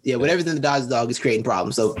fans. Yeah, whatever's in the Dodgers dog is creating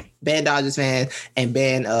problems. So ban Dodgers fans and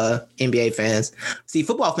ban NBA fans. See,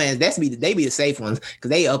 football fans, they be the safe ones because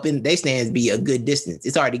they stands be a good distance.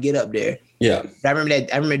 It's hard to get up there. Yeah. But I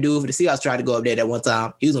remember dude for the Seahawks tried to go up there that one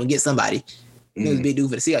time. He was gonna get somebody. He was a big dude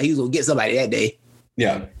for the Seahawks. He was gonna get somebody that day.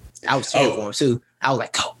 Yeah. I was cheering for him too. I was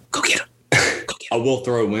like, go get him. I will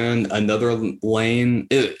throw in another lane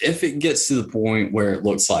if it gets to the point where it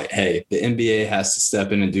looks like, hey, the NBA has to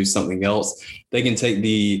step in and do something else. They can take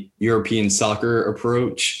the European soccer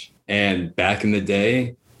approach. And back in the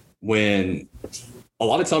day, when a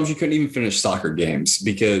lot of times you couldn't even finish soccer games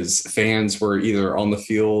because fans were either on the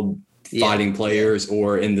field fighting players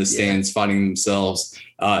or in the stands fighting themselves,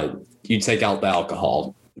 you take out the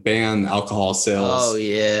alcohol. Ban alcohol sales. Oh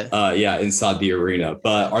yeah. Inside the arena.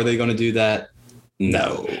 But are they going to do that?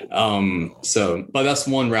 No. But that's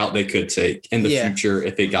one route they could take in the future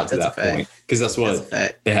if it got to that point, because that's what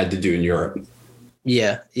they had to do in Europe.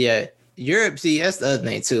 Yeah. Europe. See, that's the other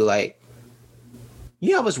thing too. Like,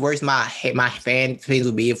 you know how much worse my fan base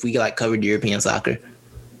would be if we like covered European soccer.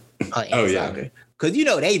 Soccer. Because you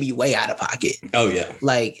know they be way out of pocket. Oh yeah.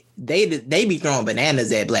 Like they be throwing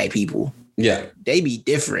bananas at black people. Yeah. They be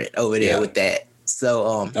different over there with that.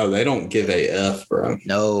 So they don't give a F, bro.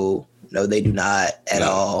 No, they do not at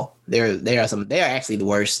all. They are actually the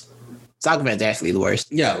worst. Soccer fans are actually the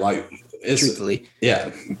worst. Yeah, like truthfully.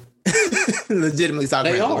 Yeah. Legitimately soccer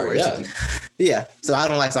fans are the worst. Yeah. So I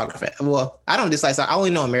don't like soccer fans. Well, I don't dislike soccer. I only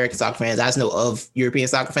know American soccer fans. I just know of European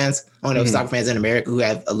soccer fans. I only know soccer fans in America who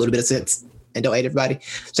have a little bit of sense and don't hate everybody.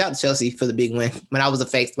 Shout out to Chelsea for the big win. When I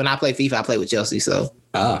played FIFA, I played with Chelsea, so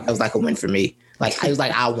that was like a win for me. Like it was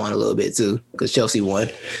like I won a little bit too because Chelsea won,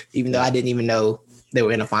 even though I didn't even know they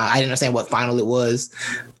were in a final. I didn't understand what final it was.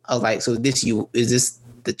 I was like, so is this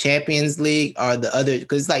the Champions League or the other?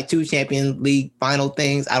 Because it's like 2 Champions League final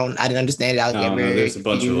things. I didn't understand it. There's a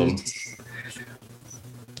bunch of them.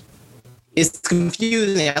 It's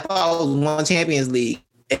confusing. I thought it was 1 Champions League,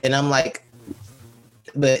 and I'm like,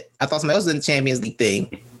 but I thought somebody else was in the Champions League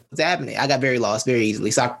thing. What's happening? I got very lost very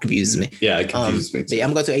easily. Soccer confuses me. Yeah, it confuses me too. Yeah,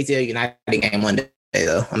 I'm gonna go to ATL United game one day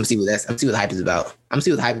though. I'm gonna see what the hype is about. I'm gonna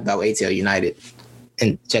see what the hype is about with ATL United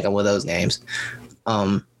and check out one of those games.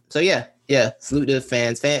 So yeah. Salute to the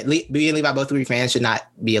fans. Me and Levi, both 3 fans should not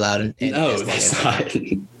be allowed in. No, that's not.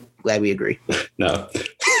 Glad we agree. No.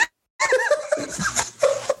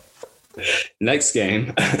 Next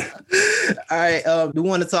game. All right. Do we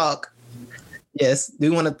want to talk? Yes. Do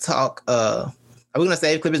we want to talk? Are we gonna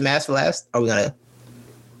save Clippers match for last? Or are we gonna?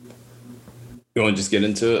 You want to just get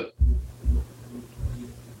into it?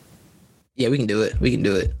 Yeah, we can do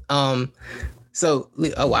it. So,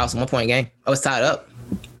 oh wow, it's a 1-point game. I was tied up.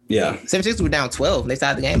 Yeah. 76ers were down 12. They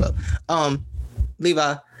tied the game up.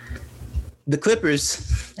 Levi, the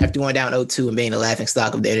Clippers, after going down 0-2 and being the laughing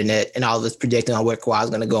stock of the internet and all of us projecting on where Kawhi's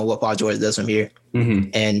going to go and what Paul George does from here. Mm-hmm.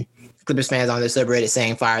 And Clippers fans on their subreddit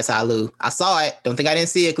saying fire Ty Lue. I saw it. Don't think I didn't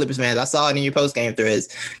see it, Clippers fans. I saw it in your post game threads.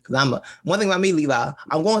 Because one thing about me, Levi,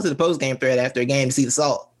 I'm going to the post game thread after a game to see the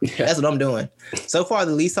salt. That's what I'm doing. So far,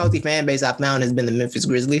 the least salty fan base I've found has been the Memphis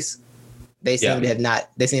Grizzlies. They seem to have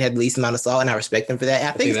the least amount of salt, and I respect them for that. And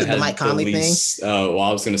I think it's the Mike Conley thing. Well,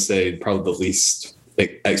 I was going to say probably the least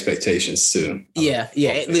expectations too. Yeah.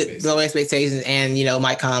 Low expectations, and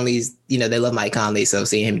Mike Conley's. They love Mike Conley, so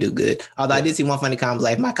seeing him do good. Although I did see one funny comment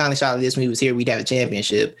like, Mike Conley shot like this when he was here, we'd have a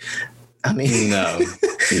championship. I mean, no.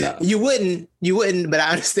 you wouldn't, but I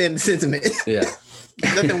understand the sentiment. Yeah.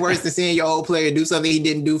 Nothing worse than seeing your old player do something he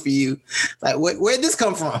didn't do for you. Like, where'd this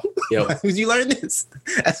come from? Yep. Did you learn this?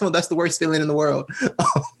 That's the worst feeling in the world.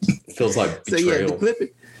 Feels like betrayal. So yeah, the Clippers.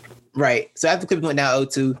 Right. So after the Clippers went down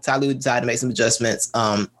 0-2, Ty Lue decided to make some adjustments.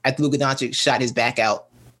 After Luka Doncic shot his back out,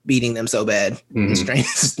 beating them so bad,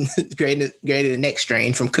 created a neck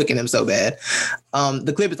strain from cooking them so bad.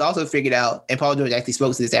 The Clippers also figured out, and Paul George actually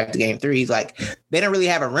spoke to this after game 3. He's like, they don't really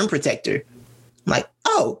have a rim protector. I'm like,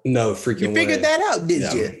 oh, no freaking you figured that out, did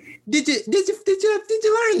you? Did you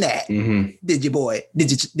learn that? Mm-hmm. Did you, boy?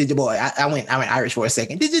 Did you, boy? I went Irish for a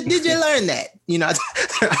second. Did you learn that?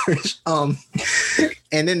 Irish.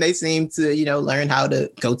 And then they seem to learn how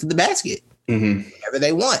to go to the basket whenever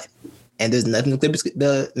they want, and there's nothing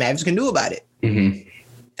the Mavericks can do about it. Mm-hmm.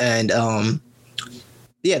 And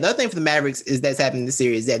the other thing for the Mavericks is that's happened in the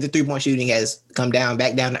series that the 3-point shooting has come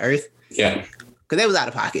back down to earth. Yeah, because they was out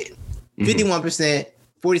of pocket. 51%,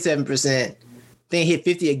 47%. Then hit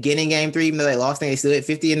 50 again in game 3, even though they lost. I think they still hit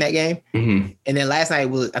 50 in that game. Mm-hmm. And then last night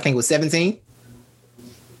was 17.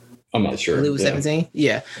 I'm not sure. I believe it was 17.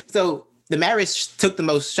 Yeah. So the Mavericks shot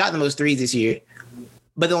the most threes this year,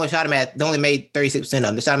 but they only made 36% of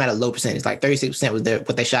them. They shot them at a low percentage. Like 36% was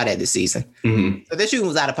what they shot at this season. Mm-hmm. So their shooting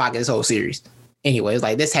was out of pocket this whole series. Anyway, it's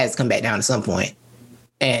like this has to come back down at some point.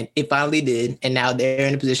 And it finally did. And now they're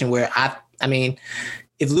in a position where I mean,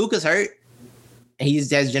 if Luka's hurt and he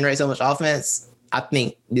just has to generate so much offense, I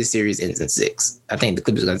think this series ends in 6. I think the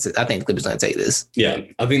Clippers going to take this. Yeah,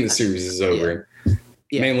 I think the series is over.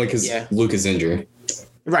 Yeah. Mainly because Luka's injured.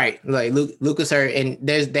 Right, like Luka's hurt, and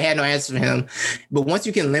they had no answer for him. But once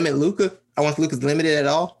you can limit Luka, once Luka's limited at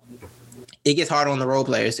all, it gets harder on the role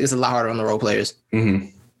players. It's a lot harder on the role players. Mm-hmm.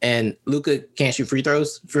 And Luka can't shoot free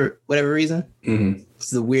throws for whatever reason. Mm-hmm.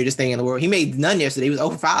 It's the weirdest thing in the world. He made none yesterday. He was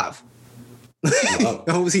 0-5.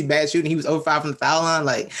 Was he bad shooting? He was 0-5 from the foul line.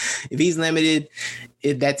 Like, if he's limited,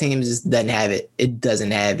 if that team just doesn't have it. It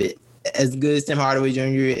doesn't have it. As good as Tim Hardaway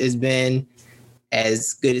Jr. has been,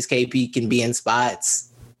 as good as KP can be in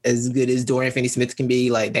spots, as good as Dorian Finney-Smith can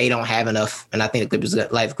be, like, they don't have enough. And I think the Clippers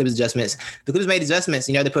adjustments. The Clippers made adjustments.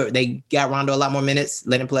 They got Rondo a lot more minutes,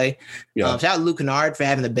 let him play. Yeah. Shout out to Luke Kennard for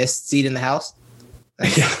having the best seat in the house.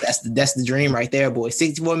 That's the dream right there, boy.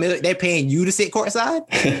 $64 million. They're paying you to sit courtside.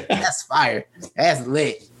 That's fire. That's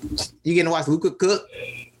lit. You getting to watch Luka cook?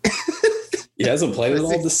 He hasn't played at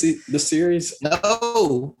all the series.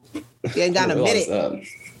 No, he ain't got a minute.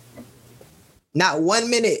 Not 1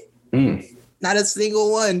 minute. Not a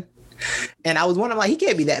single one. And I was wondering, like, he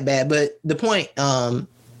can't be that bad. But the point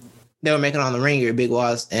they were making on the Ringer, Big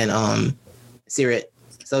Waz and Siret,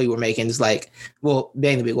 so you were making is like, well,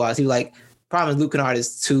 being the Big Waz, he was like, problem is Luke Kennard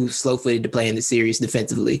is too slow-footed to play in the series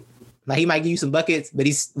defensively. Like, he might give you some buckets, but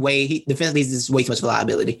defensively, he's just way too much of a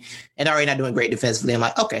liability. And already not doing great defensively. I'm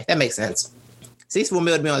like, okay, that makes sense. $64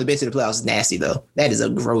 million to be on the bench of the playoffs is nasty, though. That is a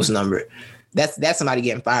gross number. That's somebody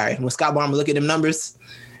getting fired. When Scott Barmer look at them numbers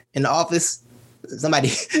in the office,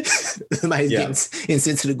 somebody's getting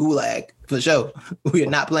sent to the gulag for sure. We are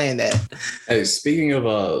not playing that. Hey, speaking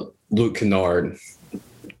of Luke Kennard,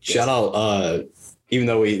 shout out. Even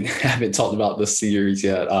though we haven't talked about this series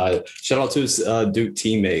yet, shout out to his Duke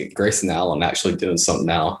teammate, Grayson Allen, actually doing something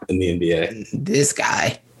now in the NBA. This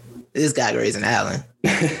guy, Grayson Allen.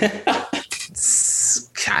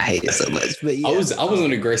 I hate it so much. But yeah, I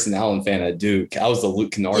wasn't a Grayson Allen fan at Duke. I was the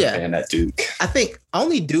Luke Kennard fan at Duke. I think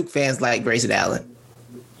only Duke fans like Grayson Allen.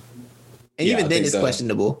 And even then it's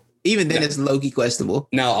questionable. Even then it's low-key questionable.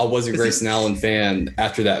 Now, I was a Grayson Allen fan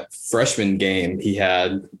after that freshman game. He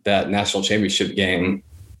had that national championship game.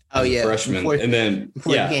 Oh, yeah. Freshman. And then,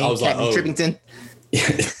 I was like, oh. Trippington.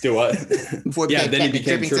 Do what? Then he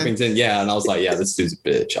became Trippington. Yeah, and I was like, yeah, this dude's a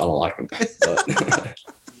bitch. I don't like him. But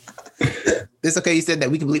it's okay you said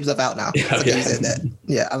that. We can bleep stuff out now. It's okay you said that.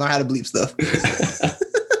 Yeah, I learned how to bleep stuff.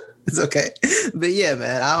 It's okay. But yeah,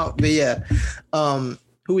 man.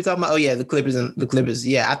 Who we talking about? Oh yeah, the Clippers.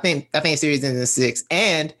 Yeah, I think series ends in 6.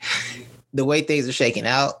 And the way things are shaking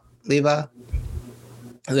out, Levi,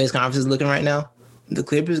 the way this conference is looking right now, the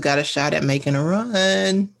Clippers got a shot at making a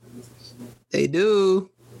run. They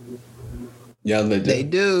do. Yeah, they do. They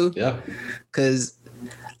do. Yeah. Because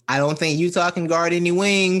I don't think Utah can guard any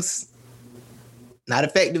wings. Not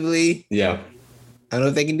effectively. Yeah. I don't know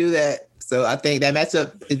if they can do that. So I think that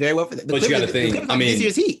matchup is very well for them. But you got to think, I mean, this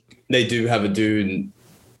year's Heat. They do have a dude, and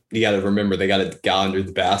you got to remember they got a guy under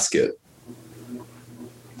the basket.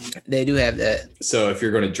 They do have that. So if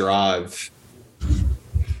you're going to drive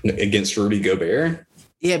against Rudy Gobert.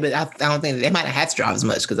 Yeah, but I don't think they might not have to drive as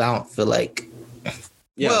much because I don't feel like.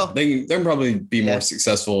 Yeah, well, they'll probably be more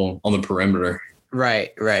successful on the perimeter.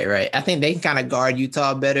 Right. I think they can kind of guard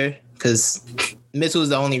Utah better because Mitchell is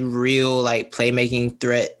the only real like playmaking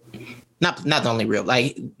threat. Not the only real.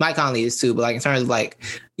 Like Mike Conley is too, but like in terms of like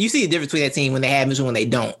you see the difference between that team when they have Mitchell when they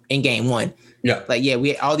don't in game one. Yeah. Like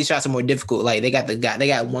we all these shots are more difficult. Like they got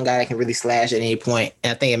one guy that can really slash at any point,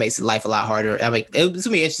 and I think it makes life a lot harder. I mean, it's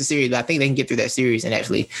gonna be an interesting series, but I think they can get through that series and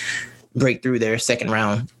actually break through their second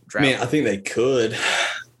round drought. Man, I think they could.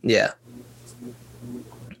 Yeah.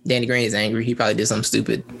 Danny Green is angry. He probably did something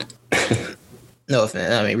stupid. No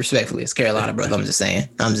offense. I mean, respectfully, it's Carolina, brother. I'm just saying.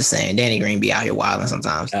 Danny Green be out here wilding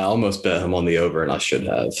sometimes. I almost bet him on the over, and I should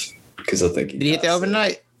have because I think did he hit the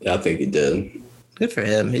overnight? Yeah, I think he did. Good for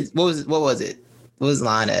him. What was it? What was his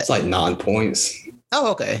line at? It's like 9 points.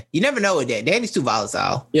 Oh, okay. You never know with that. Danny's too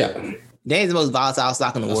volatile. Yeah. Danny's the most volatile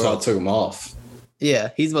stock in the world. That's why I took him off. Yeah,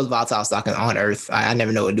 he's the most volatile stock on earth. I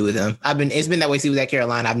never know what to do with him. It's been that way since he was at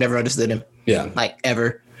Carolina. I've never understood him. Yeah. Like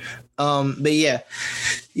ever. But yeah,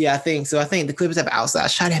 I think so. I think the Clippers have an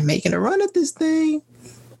outside shot at making a run at this thing,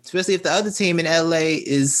 especially if the other team in LA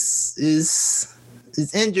is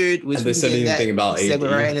injured. Which have they said anything about AD?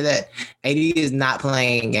 Right into that. AD is not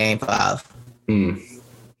playing Game 5.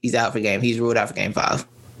 He's out for game. He's ruled out for Game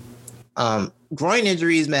 5. Groin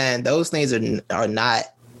injuries, man, those things are not.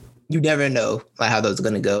 You never know like how those are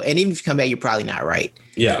going to go, and even if you come back, you're probably not right.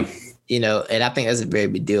 Yeah. You know, and I think that's a very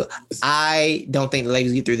big deal. I don't think the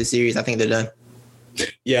Lakers get through the series. I think they're done.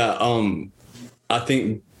 Yeah, I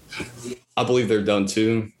believe they're done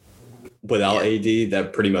too. Without AD,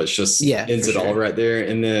 that pretty much just ends it all right there.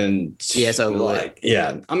 And then so like,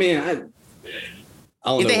 I mean, I don't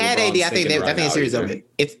know. If they had AD, I think the series is over.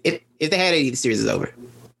 If they had AD, the series is over.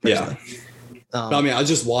 Personally. Yeah. But, I mean, I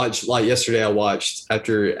just watched, like yesterday, AD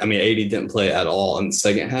didn't play at all in the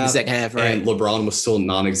second half. Right. And LeBron was still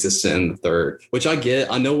non-existent in the third, which I get.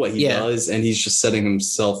 I know what he does, and he's just setting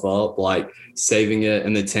himself up, like saving it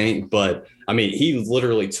in the tank. But, I mean, he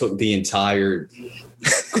literally took the entire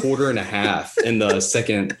quarter and a half in the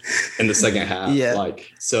second half. Yeah.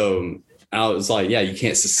 Like, so I was like, you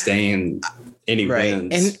can't sustain any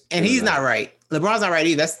wins. And he's not right. LeBron's not right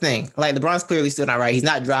either. That's the thing. Like, LeBron's clearly still not right. He's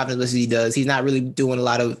not driving as much as he does. He's not really doing a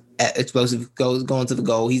lot of explosive goals, going to the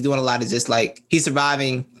goal. He's doing a lot of just like, he's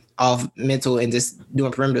surviving off mental and just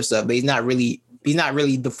doing perimeter stuff, but he's not really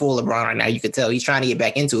the full LeBron right now. You could tell he's trying to get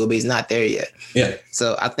back into it, but he's not there yet. Yeah.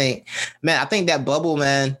 So I think that bubble,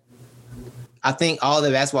 man, I think all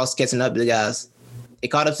the basketball's catching up to the guys. It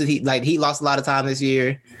caught up to Heat. Like, Heat lost a lot of time this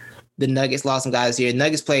year. The Nuggets lost some guys here.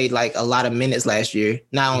 Nuggets played like a lot of minutes last year.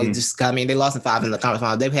 Not only they lost in 5 in the conference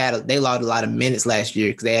final. They lost a lot of minutes last year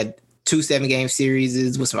because they had 2 7-game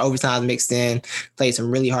series with some overtime mixed in. Played some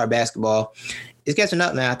really hard basketball. It's catching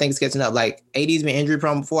up, man. I think it's catching up. Like, AD's been injury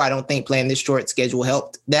prone before. I don't think playing this short schedule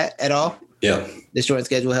helped that at all. Yeah, the short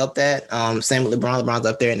schedule helped that. Same with LeBron. LeBron's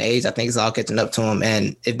up there in age. I think it's all catching up to him.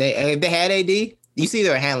 And if they had AD. You see, they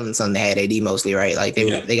were handling something. They had AD mostly, right? Like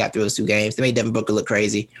they got through those 2 games. They made Devin Booker look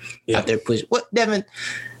crazy out there push. What Devin?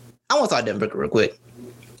 I want to talk Devin Booker real quick.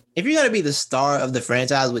 If you're gonna be the star of the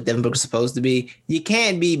franchise, what Devin Booker's supposed to be, you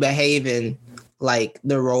can't be behaving like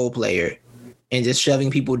the role player and just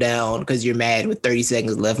shoving people down because you're mad with 30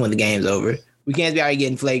 seconds left when the game's over. We can't be already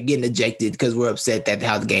getting flagged, getting ejected because we're upset that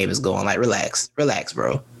how the game is going. Like, relax,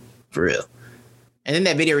 bro, for real. And then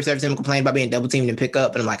that video resurfaced him complaining about being double teamed and pick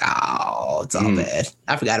up. And I'm like, oh, it's all bad.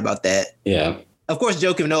 I forgot about that. Yeah. Of course,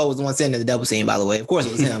 Joakim Noah was the one sending the double team, by the way. Of course,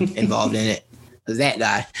 it was him involved in it. It was that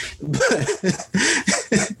guy.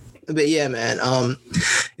 But yeah, man.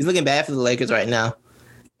 He's looking bad for the Lakers right now.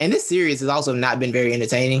 And this series has also not been very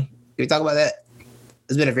entertaining. Can we talk about that?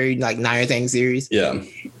 It's been a very non-entertaining series. Yeah.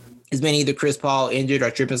 It's been either Chris Paul injured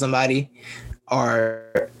or tripping somebody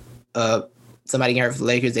or somebody getting hurt for the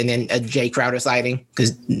Lakers, and then a Jay Crowder sighting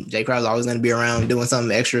because Jay Crowder's always going to be around doing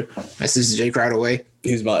something extra. That's just Jay Crowder way.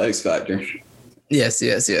 He's my X Factor. Yes. He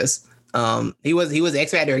was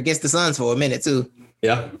X Factor against the Suns for a minute too.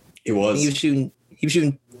 Yeah, he was. He was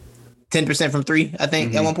shooting 10% from 3, I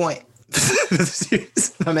think, at one point.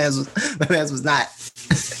 my man's was not.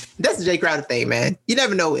 That's the Jay Crowder thing, man. You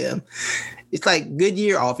never know with him. It's like good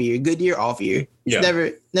year, off year, good year, off year. It's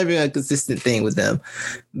never been a consistent thing with them.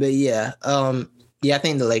 But yeah, I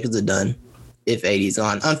think the Lakers are done if AD's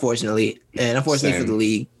on, unfortunately, and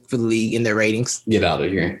unfortunately for the league in their ratings. Get out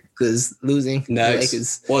of here. Because losing next, the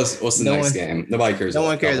Lakers. What's the next game? Nobody cares. No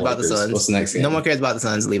one cares about the Suns. What's the next game? No one cares about the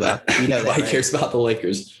Suns, Levi. You know that. Nobody right? cares about the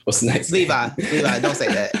Lakers. What's the next Levi, game? Levi, don't say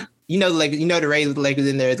that. You know the Lakers. You know the Rays with the Lakers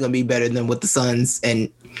in there is going to be better than what the Suns and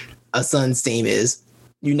a Suns team is.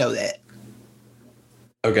 You know that.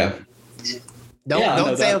 Okay.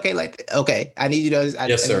 Don't say that. Okay like that. Okay. I need you to.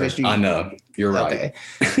 Yes, sir. I know. You're right.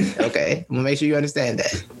 Okay. Okay. I'm gonna make sure you understand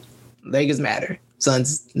that. Lakers matter.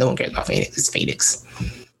 Suns. No one cares about Phoenix. It's Phoenix.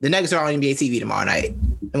 The Nuggets are on NBA TV tomorrow night.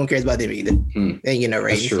 No one cares about them either. They ain't getting no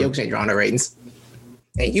ratings. Jokic ain't drawing no ratings.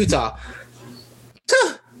 And Utah.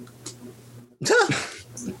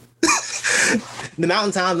 The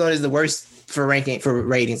Mountain Time Zone is the worst for ratings.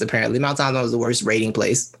 Apparently, the Mountain Time Zone is the worst rating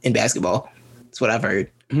place in basketball. That's what I've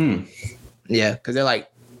heard. Yeah, because they're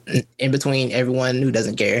like in between everyone who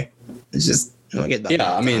doesn't care. It's just I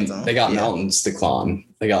mean, they got mountains to climb.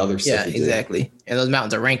 They got other stuff. Yeah, exactly. And those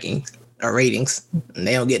mountains are ratings, and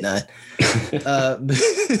they don't get none.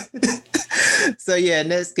 So yeah,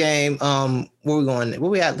 next game. Where we going? Who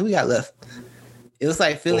we got left? It looks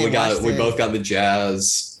like Philly. We both got the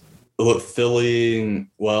Jazz. Look, Philly's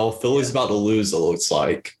about to lose. It looks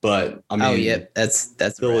like, but I mean, that's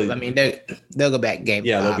Philly. I mean, they'll go back game.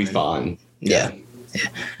 Yeah, they'll be fine. Yeah.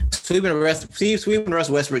 Sweeping the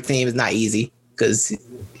Russell Westbrook team is not easy because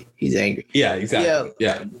he's angry. Yeah, exactly.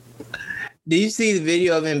 Yeah. Did you see the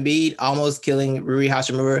video of Embiid almost killing Rui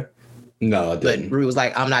Hachimura? No, I didn't. But Rui was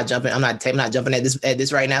like, "I'm not jumping. I'm not jumping at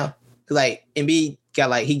this right now." Because like Embiid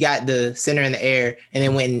got the center in the air and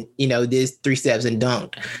then went, did 3 steps and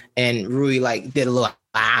dunked, and Rui did a little,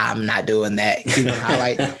 I'm not doing that.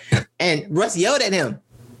 And Russ yelled at him.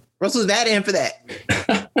 Russ was mad at him for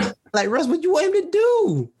that. Like, Russ, what you want him to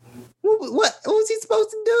do? What was he supposed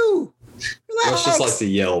to do? Russ just likes to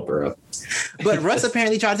yell, bro. But Russ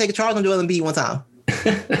apparently tried to take a charge on Joel Embiid one time.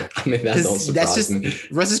 I mean, that don't surprise me.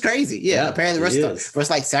 Russ is crazy. Yeah, apparently Russ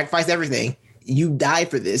sacrificed everything. You die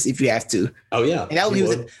for this if you have to. Oh yeah, and that was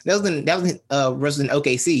Russ in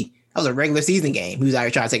OKC. That was a regular season game. He was out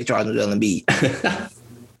here trying to take a charge on Joel Embiid.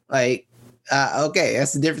 Okay,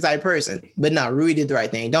 that's a different type of person. But no, Rui did the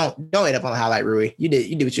right thing. Don't end up on the highlight, Rui. You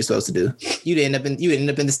did what you're supposed to do. You end up in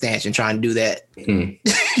the stanchion trying to do that.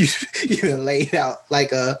 You been laid out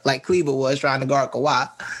like Kleber was trying to guard Kawhi.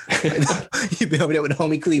 You've been over there with the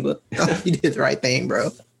homie Kleber. You did the right thing,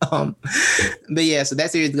 bro. But yeah, so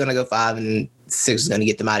that series is gonna go 5 and 6 is gonna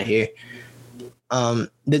get them out of here.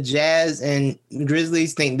 The Jazz and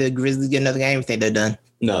Grizzlies, think the Grizzlies get another game? Think they're done?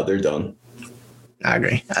 No, they're done. I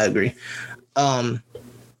agree.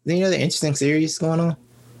 Any other interesting series going on?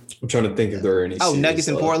 I'm trying to think if there are any. Nuggets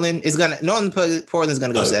in Portland is gonna. Portland's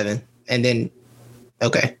gonna go 7, and then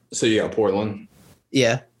okay. So you got Portland.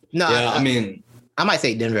 Yeah. No. Yeah, I mean, I might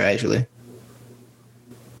say Denver actually.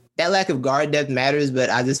 That lack of guard depth matters, but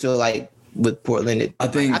I just feel like with Portland, I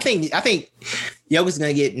think Jokic is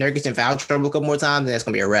gonna get Nurkic in foul trouble a couple more times, and that's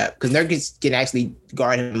gonna be a wrap because Nurkic can actually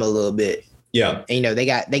guard him a little bit. Yeah, and they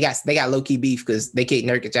got low key beef because they kicked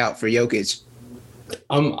Nurkic out for Jokic.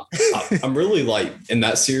 I'm really in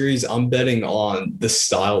that series. I'm betting on the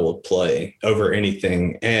style of play over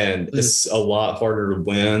anything, and it's a lot harder to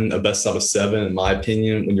win a best out of 7, in my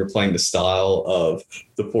opinion, when you're playing the style of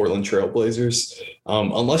the Portland Trailblazers.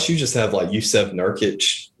 Unless you just have Yusef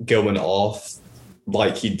Nurkic going off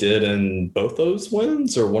like he did in both those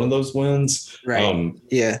wins or one of those wins. Right.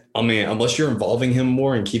 Yeah. I mean, unless you're involving him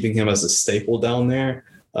more and keeping him as a staple down there.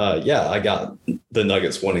 I got the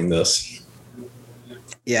Nuggets winning this.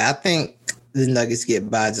 Yeah, I think the Nuggets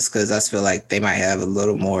get by just because I feel like they might have a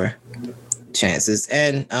little more chances.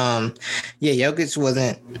 And Jokic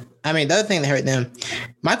wasn't. I mean, the other thing that hurt them,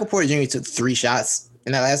 Michael Porter Jr. took 3 shots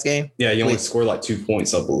in that last game. Yeah, he only scored 2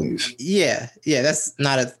 points, I believe. Yeah, that's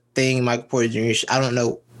not a thing. Michael Porter Jr. I don't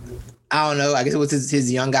know. I guess it was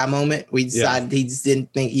his young guy moment. We decided he just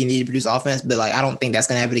didn't think he needed to produce offense. But I don't think that's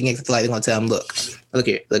gonna happen again. I feel like they're gonna tell him, look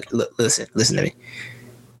here, listen to me.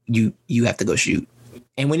 You have to go shoot.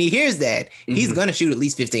 And when he hears that, he's gonna shoot at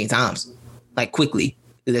least 15 times, quickly.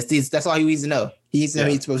 That's all he needs to know. He needs to know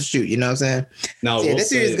he's supposed to shoot. You know what I'm saying? No, this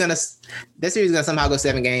series is gonna somehow go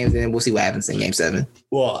 7 games, and we'll see what happens in Game 7.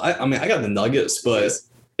 Well, I mean, I got the Nuggets, but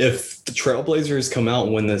if the Trailblazers come out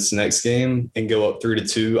and win this next game and go up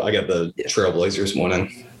 3-2, I got the Trailblazers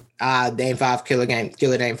winning. Dame 5, killer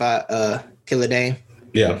Dame 5, killer Dame.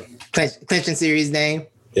 Yeah. Clinching series Dame.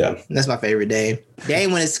 Yeah. That's my favorite Dame.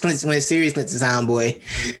 Dame when it's series clinches time, boy.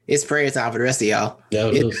 It's prayer time for the rest of y'all. Yeah,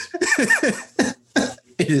 it is.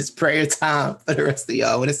 It is prayer time for the rest of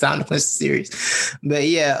y'all when it's time to clinch the series. But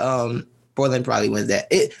yeah, Portland probably wins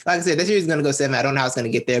that. Like I said, that series is gonna go 7. I don't know how it's gonna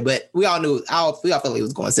get there, but we all knew. We all felt like it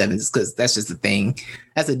was going 7 just because that's just the thing.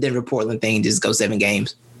 That's a Denver Portland thing. Just go 7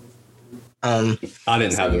 games. I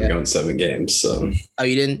didn't have them going 7 games. So. Oh,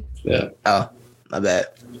 you didn't? Yeah. Oh, my bad.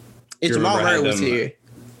 If Jamal Murray was here,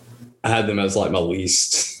 I had them as like my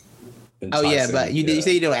least. Oh yeah, but you did. You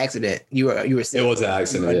say you did an accident. You were sick. It was an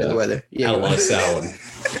accident. Yeah. The weather. Yeah. Had a lot of salad.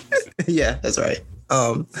 Yeah, that's right.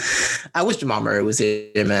 I wish Jamal Murray was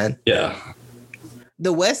here, man. Yeah.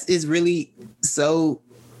 The West is really so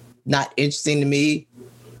not interesting to me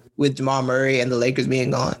with Jamal Murray and the Lakers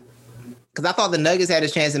being gone. Because I thought the Nuggets had a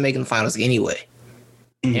chance of making the finals anyway.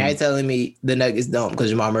 Mm-hmm. And you're telling me the Nuggets don't because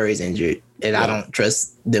Jamal Murray's injured and I don't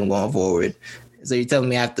trust them going forward. So you're telling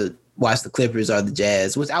me I have to watch the Clippers or the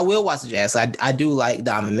Jazz, which I will watch the Jazz. I do like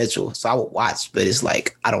Donovan Mitchell, so I will watch, but it's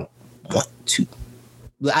like I don't want to.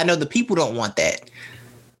 I know the people don't want that.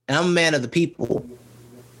 And I'm a man of the people.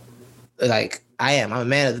 Like, I'm a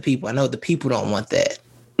man of the people. I know the people don't want that.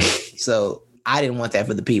 So I didn't want that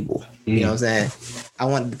for the people. You know what I'm saying? I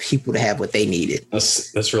wanted the people to have what they needed.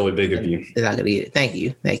 That's really big of you. They're not gonna get it. Thank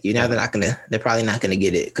you. Now they're probably not gonna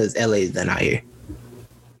get it because LA is done out here.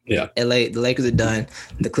 Yeah. LA, the Lakers are done.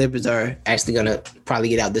 The Clippers are actually gonna probably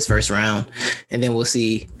get out this first round. And then we'll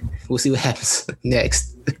see what happens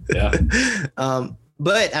next. Yeah.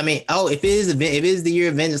 But I mean, if it is the year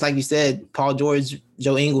of vengeance, like you said, Paul George,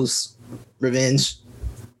 Joe Ingles revenge.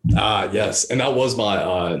 Yes. And that was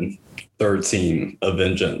my third team of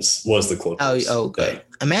vengeance was the Clippers. Oh, good.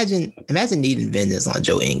 Imagine needing vengeance on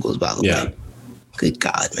Joe Ingles, by the way. Good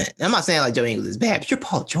God, man. I'm not saying like Joe Ingles is bad, but you're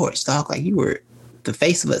Paul George, dog. Like you were the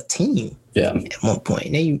face of a team. Yeah. At one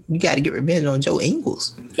point. Now you got to get revenge on Joe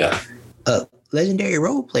Ingles. Yeah. A legendary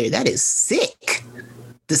role player. That is sick.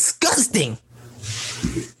 Disgusting.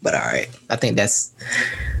 But all right. I think that's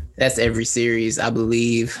every series, I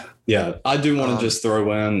believe. Yeah. I do want to just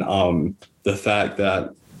throw in the fact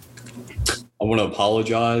that I want to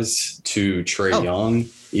apologize to Trae Young,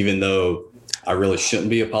 even though I really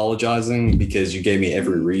shouldn't be apologizing because you gave me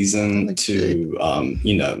every reason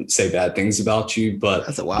to, say bad things about you. But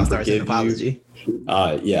that's a wild start to an apology.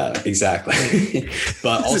 Yeah, exactly.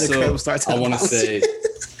 But also, I want to say,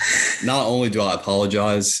 not only do I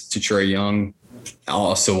apologize to Trae Young, I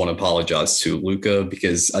also want to apologize to Luka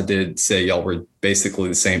because I did say y'all were basically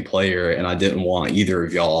the same player and I didn't want either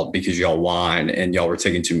of y'all because y'all whined and y'all were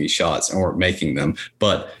taking too many shots and weren't making them.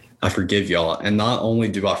 But I forgive y'all. And not only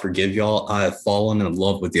do I forgive y'all, I have fallen in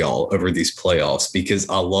love with y'all over these playoffs because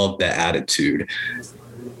I love that attitude.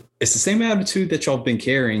 It's the same attitude that y'all have been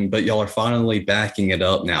carrying, but y'all are finally backing it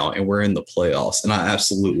up now, and we're in the playoffs, and I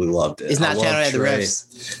absolutely loved it. It's not channeled at the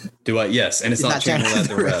refs. Do I? Yes, and it's not channeled at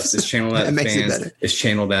the refs. It's channeled at the fans. It's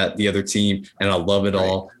channeled at the other team, and I love it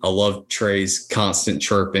all. I love Trae's constant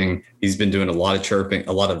chirping. He's been doing a lot of chirping,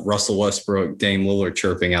 a lot of Russell Westbrook, Dame Lillard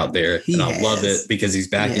chirping out there, and I love it because he's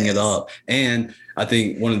backing it up. And I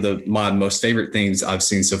think one of my most favorite things I've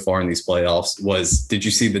seen so far in these playoffs was, did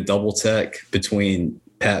you see the double tech between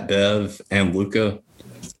Pat Bev and Luka?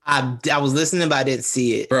 I was listening, but I didn't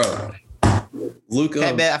see it, bro. Luka,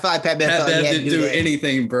 I feel like Pat Bev didn't do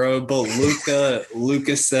anything, bro. But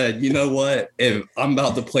Luka said, "You know what? If I'm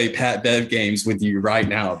about to play Pat Bev games with you right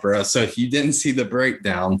now, bro." So if you didn't see the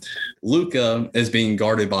breakdown, Luka is being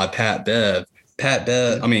guarded by Pat Bev.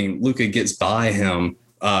 Luka gets by him.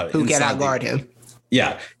 Who cannot guard him?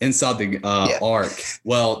 Yeah, inside the arc.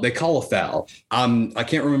 Well, they call a foul. I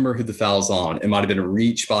can't remember who the foul's on. It might have been a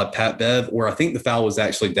reach by Pat Bev, or I think the foul was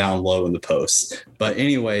actually down low in the post. But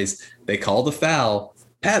anyways, they call the foul.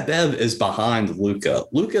 Pat Bev is behind Luka.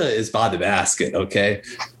 Luka is by the basket, okay?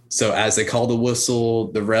 So as they call the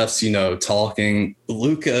whistle, the refs, talking,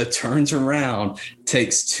 Luka turns around,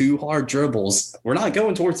 takes 2 hard dribbles. We're not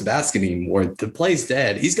going towards the basket anymore. The play's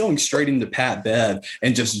dead. He's going straight into Pat Bev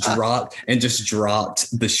and just dropped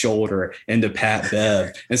the shoulder into Pat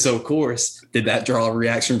Bev. And so, of course, did that draw a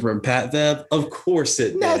reaction from Pat Bev? Of course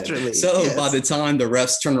it did. Naturally. So by the time the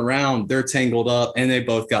refs turn around, they're tangled up and they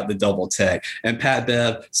both got the double tech. And Pat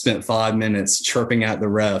Bev spent 5 minutes chirping at the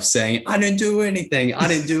ref saying, I didn't do anything.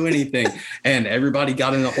 And everybody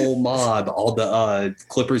got in the whole mob. All the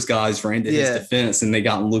Clippers guys ran to his defense and they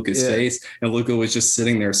got in Luka's face. And Luka was just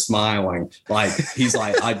sitting there smiling. Like, he's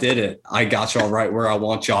like, I did it. I got y'all right where I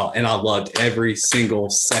want y'all. And I loved every single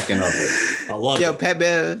second of it. I love it. Pat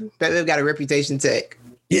Bev got a reputation tech.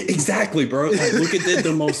 Yeah, exactly, bro. Like, Luka did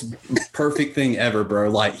the most perfect thing ever, bro.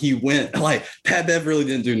 Like, he went, like, Pat Bev really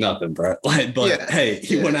didn't do nothing, bro. Like, but hey,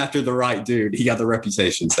 he went after the right dude. He got the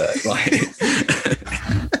reputation set. Like,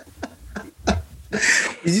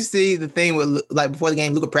 Did you see the thing with like before the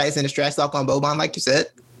game, Luka practicing his trash talk on Boban, like you said?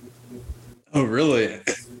 Oh, really?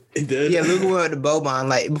 He did? Yeah, Luka went to Boban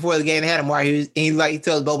like before the game. They had him where he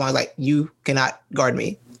tells Boban like, "You cannot guard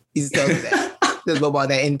me." He just tells him that. Tells Boban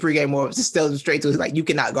that in pregame warm-ups, just tells him straight to us like, "You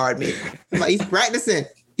cannot guard me." Like he's practicing.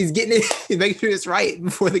 He's getting it. He's making sure it's right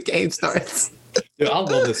before the game starts. Dude, I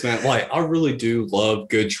love this, man. Like, I really do love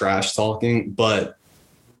good trash talking, but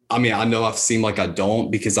I mean, I know I've seemed like I don't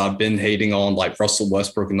because I've been hating on like Russell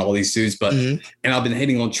Westbrook and all these dudes, but and I've been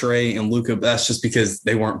hating on Trae and Luka. That's just because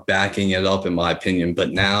they weren't backing it up, in my opinion.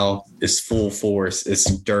 But now it's full force. It's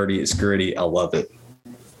dirty. It's gritty. I love it.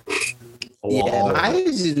 Yeah, I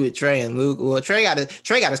used to with Trae and Luke. Well, Trae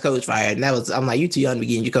got his coach fired, and I'm like, you too young to be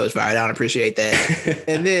getting your coach fired. I don't appreciate that.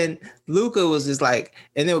 And then Luka was just like,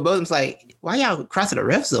 and then both of them's like, why y'all crossing the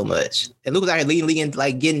ref so much? And Luka's out here leading,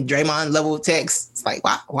 like getting Draymond level texts. It's like,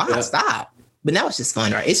 why? Yeah. Stop. But now it's just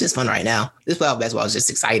fun, right? It's just fun right now. This playoff basketball is just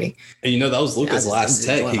exciting. And that was Luka's last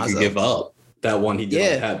tech he could give up. That one he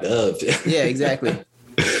did on Pat Bev. Yeah, exactly.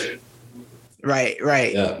 Right.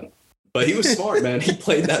 Yeah. But he was smart, man. He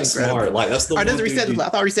played that smart. Like that's the. Or does it reset? I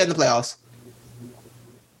thought reset in the playoffs.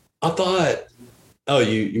 I thought. Oh,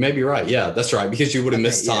 you may be right. Yeah, that's right. Because you would have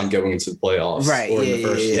missed time going into the playoffs, right? Or in the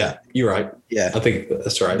first. Yeah, you're right. Yeah, I think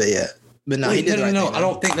that's right. But no, he did. No. I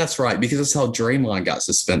don't think that's right because that's how Draymond got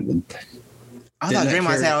suspended. I thought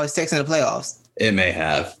Draymond had all his texts in the playoffs. It may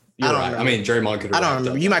have. You're right. I mean, Draymond could. I don't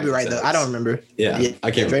remember. You might be right though. I don't remember. Yeah,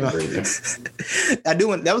 I can't remember. I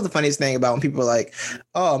do. That was the funniest thing about when people were like,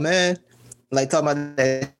 "Oh man," like talking about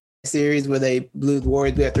that series where they blew the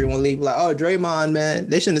Warriors, we had 3-1 lead. Like, "Oh, Draymond, man,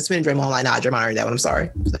 they shouldn't have spent Draymond." I'm like, nah, Draymond earned that one. I'm sorry.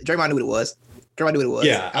 Draymond knew what it was.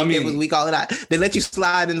 Yeah, I mean, it was we call it out. They let you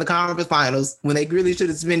slide in the conference finals when they really should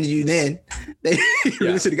have suspended you. Then they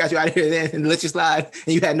really should have got you out of here then and let you slide,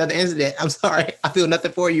 and you had another incident. I'm sorry. I feel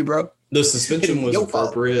nothing for you, bro. The suspension was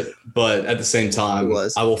appropriate, but at the same time,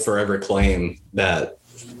 I will forever claim that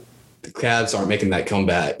the Cavs aren't making that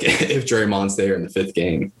comeback if Draymond's there in the fifth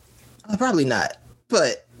game. Probably not.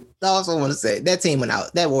 But I also want to say that team went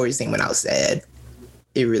out. That Warriors team went out sad.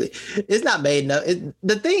 It's not made enough.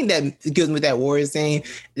 The thing that gives me that Warriors team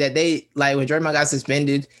that they like when Draymond got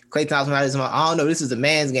suspended, Klay Thompson was like, I don't know, this is a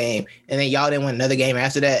man's game, and then y'all didn't win another game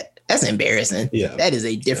after that. That's embarrassing. Yeah, that is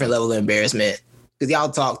a different level of embarrassment because y'all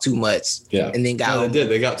talk too much. Yeah, and then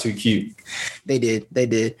they got too cute. They did.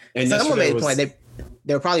 And someone made a point.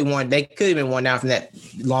 They were probably worn. They could have been worn down from that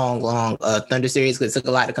long Thunder series because it took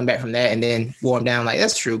a lot to come back from that and then wore them down. Like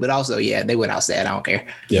that's true, but also they went out sad. I don't care.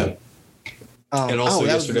 Yeah. And also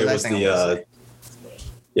yesterday was the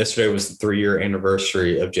 3-year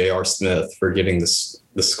anniversary of J.R. Smith for getting the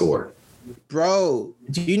score. Bro,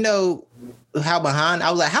 do you know how behind? I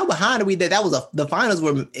was like, how behind are we? That was the finals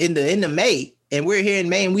were in the May, and we're here in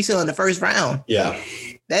May, and we still in the first round. Yeah,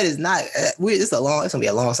 that is not. It's gonna be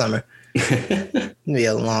a long summer. It's gonna be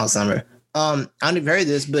a long summer. I don't even heard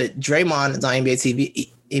this, but Draymond is on NBA TV,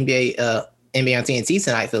 NBA on TNT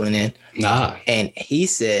tonight, filling in. And he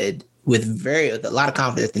said with a lot of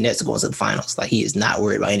confidence the Nets are going to the finals. Like he is not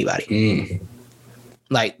worried about anybody.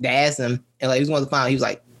 Like they asked him, and like he was going to the finals. He was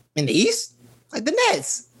like, in the East, like the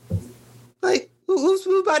Nets. Like who's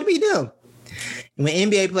about to beat them? And when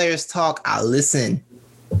NBA players talk, I listen.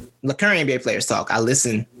 The current NBA players talk, I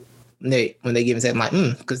listen. When they give and say, I'm like,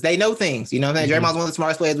 because they know things. You know what I'm saying? Draymond's one of the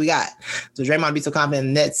smartest players we got. So Draymond be so confident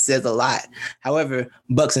in the Nets says a lot. However,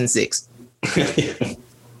 Bucks in 6. It's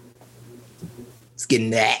getting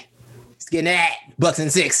that. Bucks in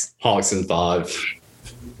 6. Hawks in 5.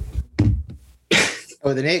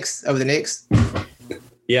 Over the Knicks?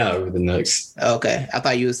 Yeah, over the Knicks. Okay. I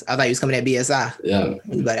thought you was coming at BSI. Yeah.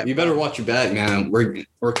 You better watch your back, man.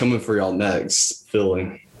 We're coming for y'all next,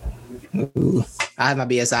 Philly. Ooh. I have my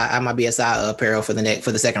BSI apparel for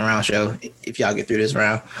the second round show. If y'all get through this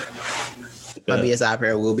round, my BSI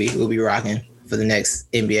apparel will be rocking for the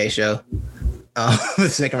next NBA show, the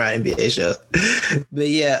second round NBA show. But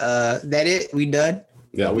yeah, that it. We done.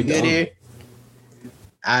 Yeah, we good done. Here.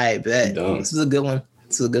 I bet this was a good one.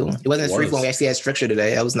 It wasn't as free flowing. We actually had structure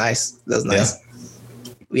today. That was nice. Yeah.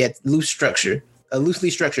 We had loose structure, a loosely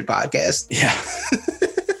structured podcast. Yeah.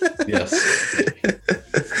 Yes.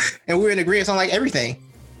 And we're in agreement on like everything.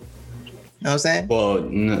 You know what I'm saying? Well,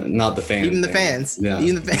 not the fans. Even the fans. Yeah.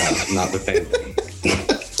 Even the fans. Not the fans.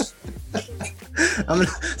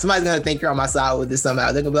 Somebody's gonna think you're on my side with this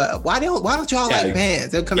somehow. They're gonna be like, why don't y'all like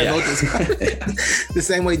fans? They'll come and vote this. The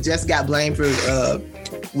same way Jess got blamed for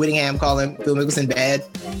Whittingham calling Phil Mickelson bad.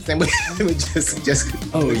 Same way just.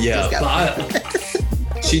 Oh yeah,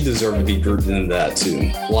 but she deserved to be grouped into that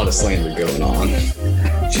too. A lot of slander going on.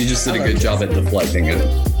 She just did a good job at deflecting it.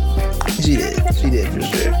 She did for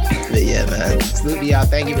sure. But yeah, man. Salute to y'all.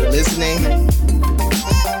 Thank you for listening.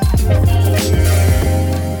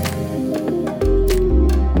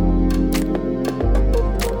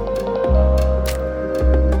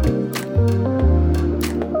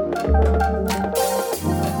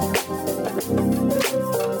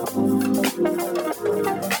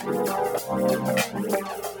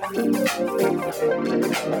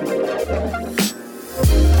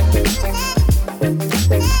 Thank you.